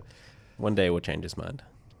Francisco. One day we'll change his mind.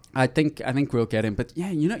 I think we'll get him. But yeah,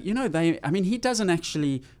 he doesn't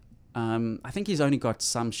actually. I think he's only got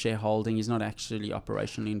some shareholding. He's not actually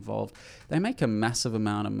operationally involved. They make a massive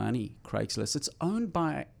amount of money, Craigslist. It's owned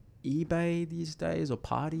by eBay these days, or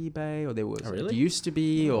part eBay, or it used to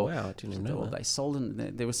be, wow, I didn't even know that. They sold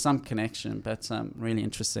it. There was some connection, but really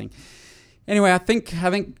interesting. Anyway, I think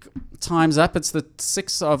time's up. It's the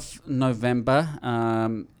 6th of November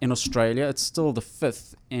in Australia. It's still the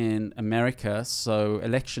 5th in America, so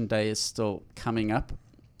Election Day is still coming up.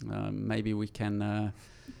 Maybe we can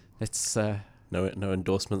let's. No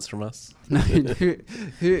endorsements from us. No,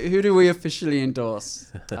 who do we officially endorse?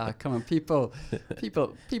 Come on, people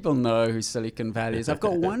know who Silicon Valley is. I've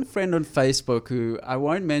got one friend on Facebook who I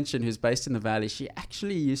won't mention, who's based in the Valley. She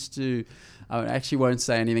actually used to. I actually won't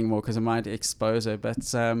say anything more because I might expose her. But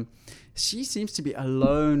she seems to be a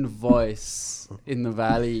lone voice in the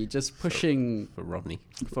Valley, just pushing for Romney.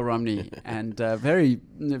 And very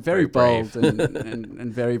bold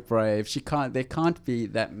and very brave. There can't be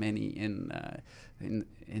that many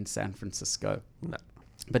in San Francisco. No.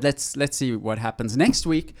 But let's see what happens next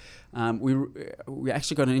week. We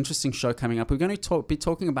actually got an interesting show coming up. We're going to be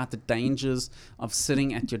talking about the dangers of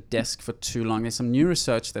sitting at your desk for too long. There's some new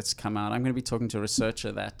research that's come out. I'm going to be talking to a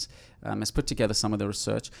researcher that has put together some of the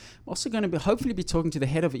research. I'm also going to hopefully be talking to the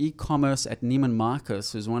head of e-commerce at Neiman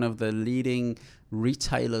Marcus, who's one of the leading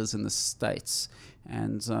retailers in the States.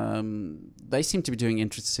 And they seem to be doing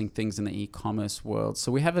interesting things in the e-commerce world.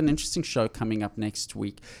 So we have an interesting show coming up next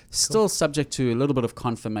week. Still subject to a little bit of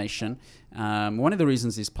confirmation. One of the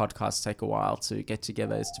reasons these podcasts take a while to get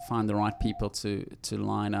together is to find the right people to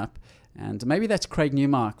line up. And maybe that's Craig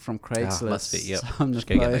Newmark from Craigslist. Must be, yep. So I'm just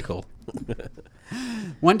going to get that call.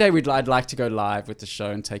 One day I'd like to go live with the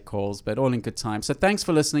show and take calls, but all in good time. So thanks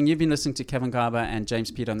for listening. You've been listening to Kevin Garber and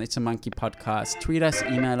James Peter on the It's a Monkey podcast. Tweet us,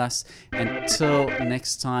 email us. Until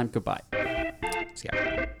next time, goodbye. See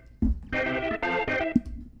ya.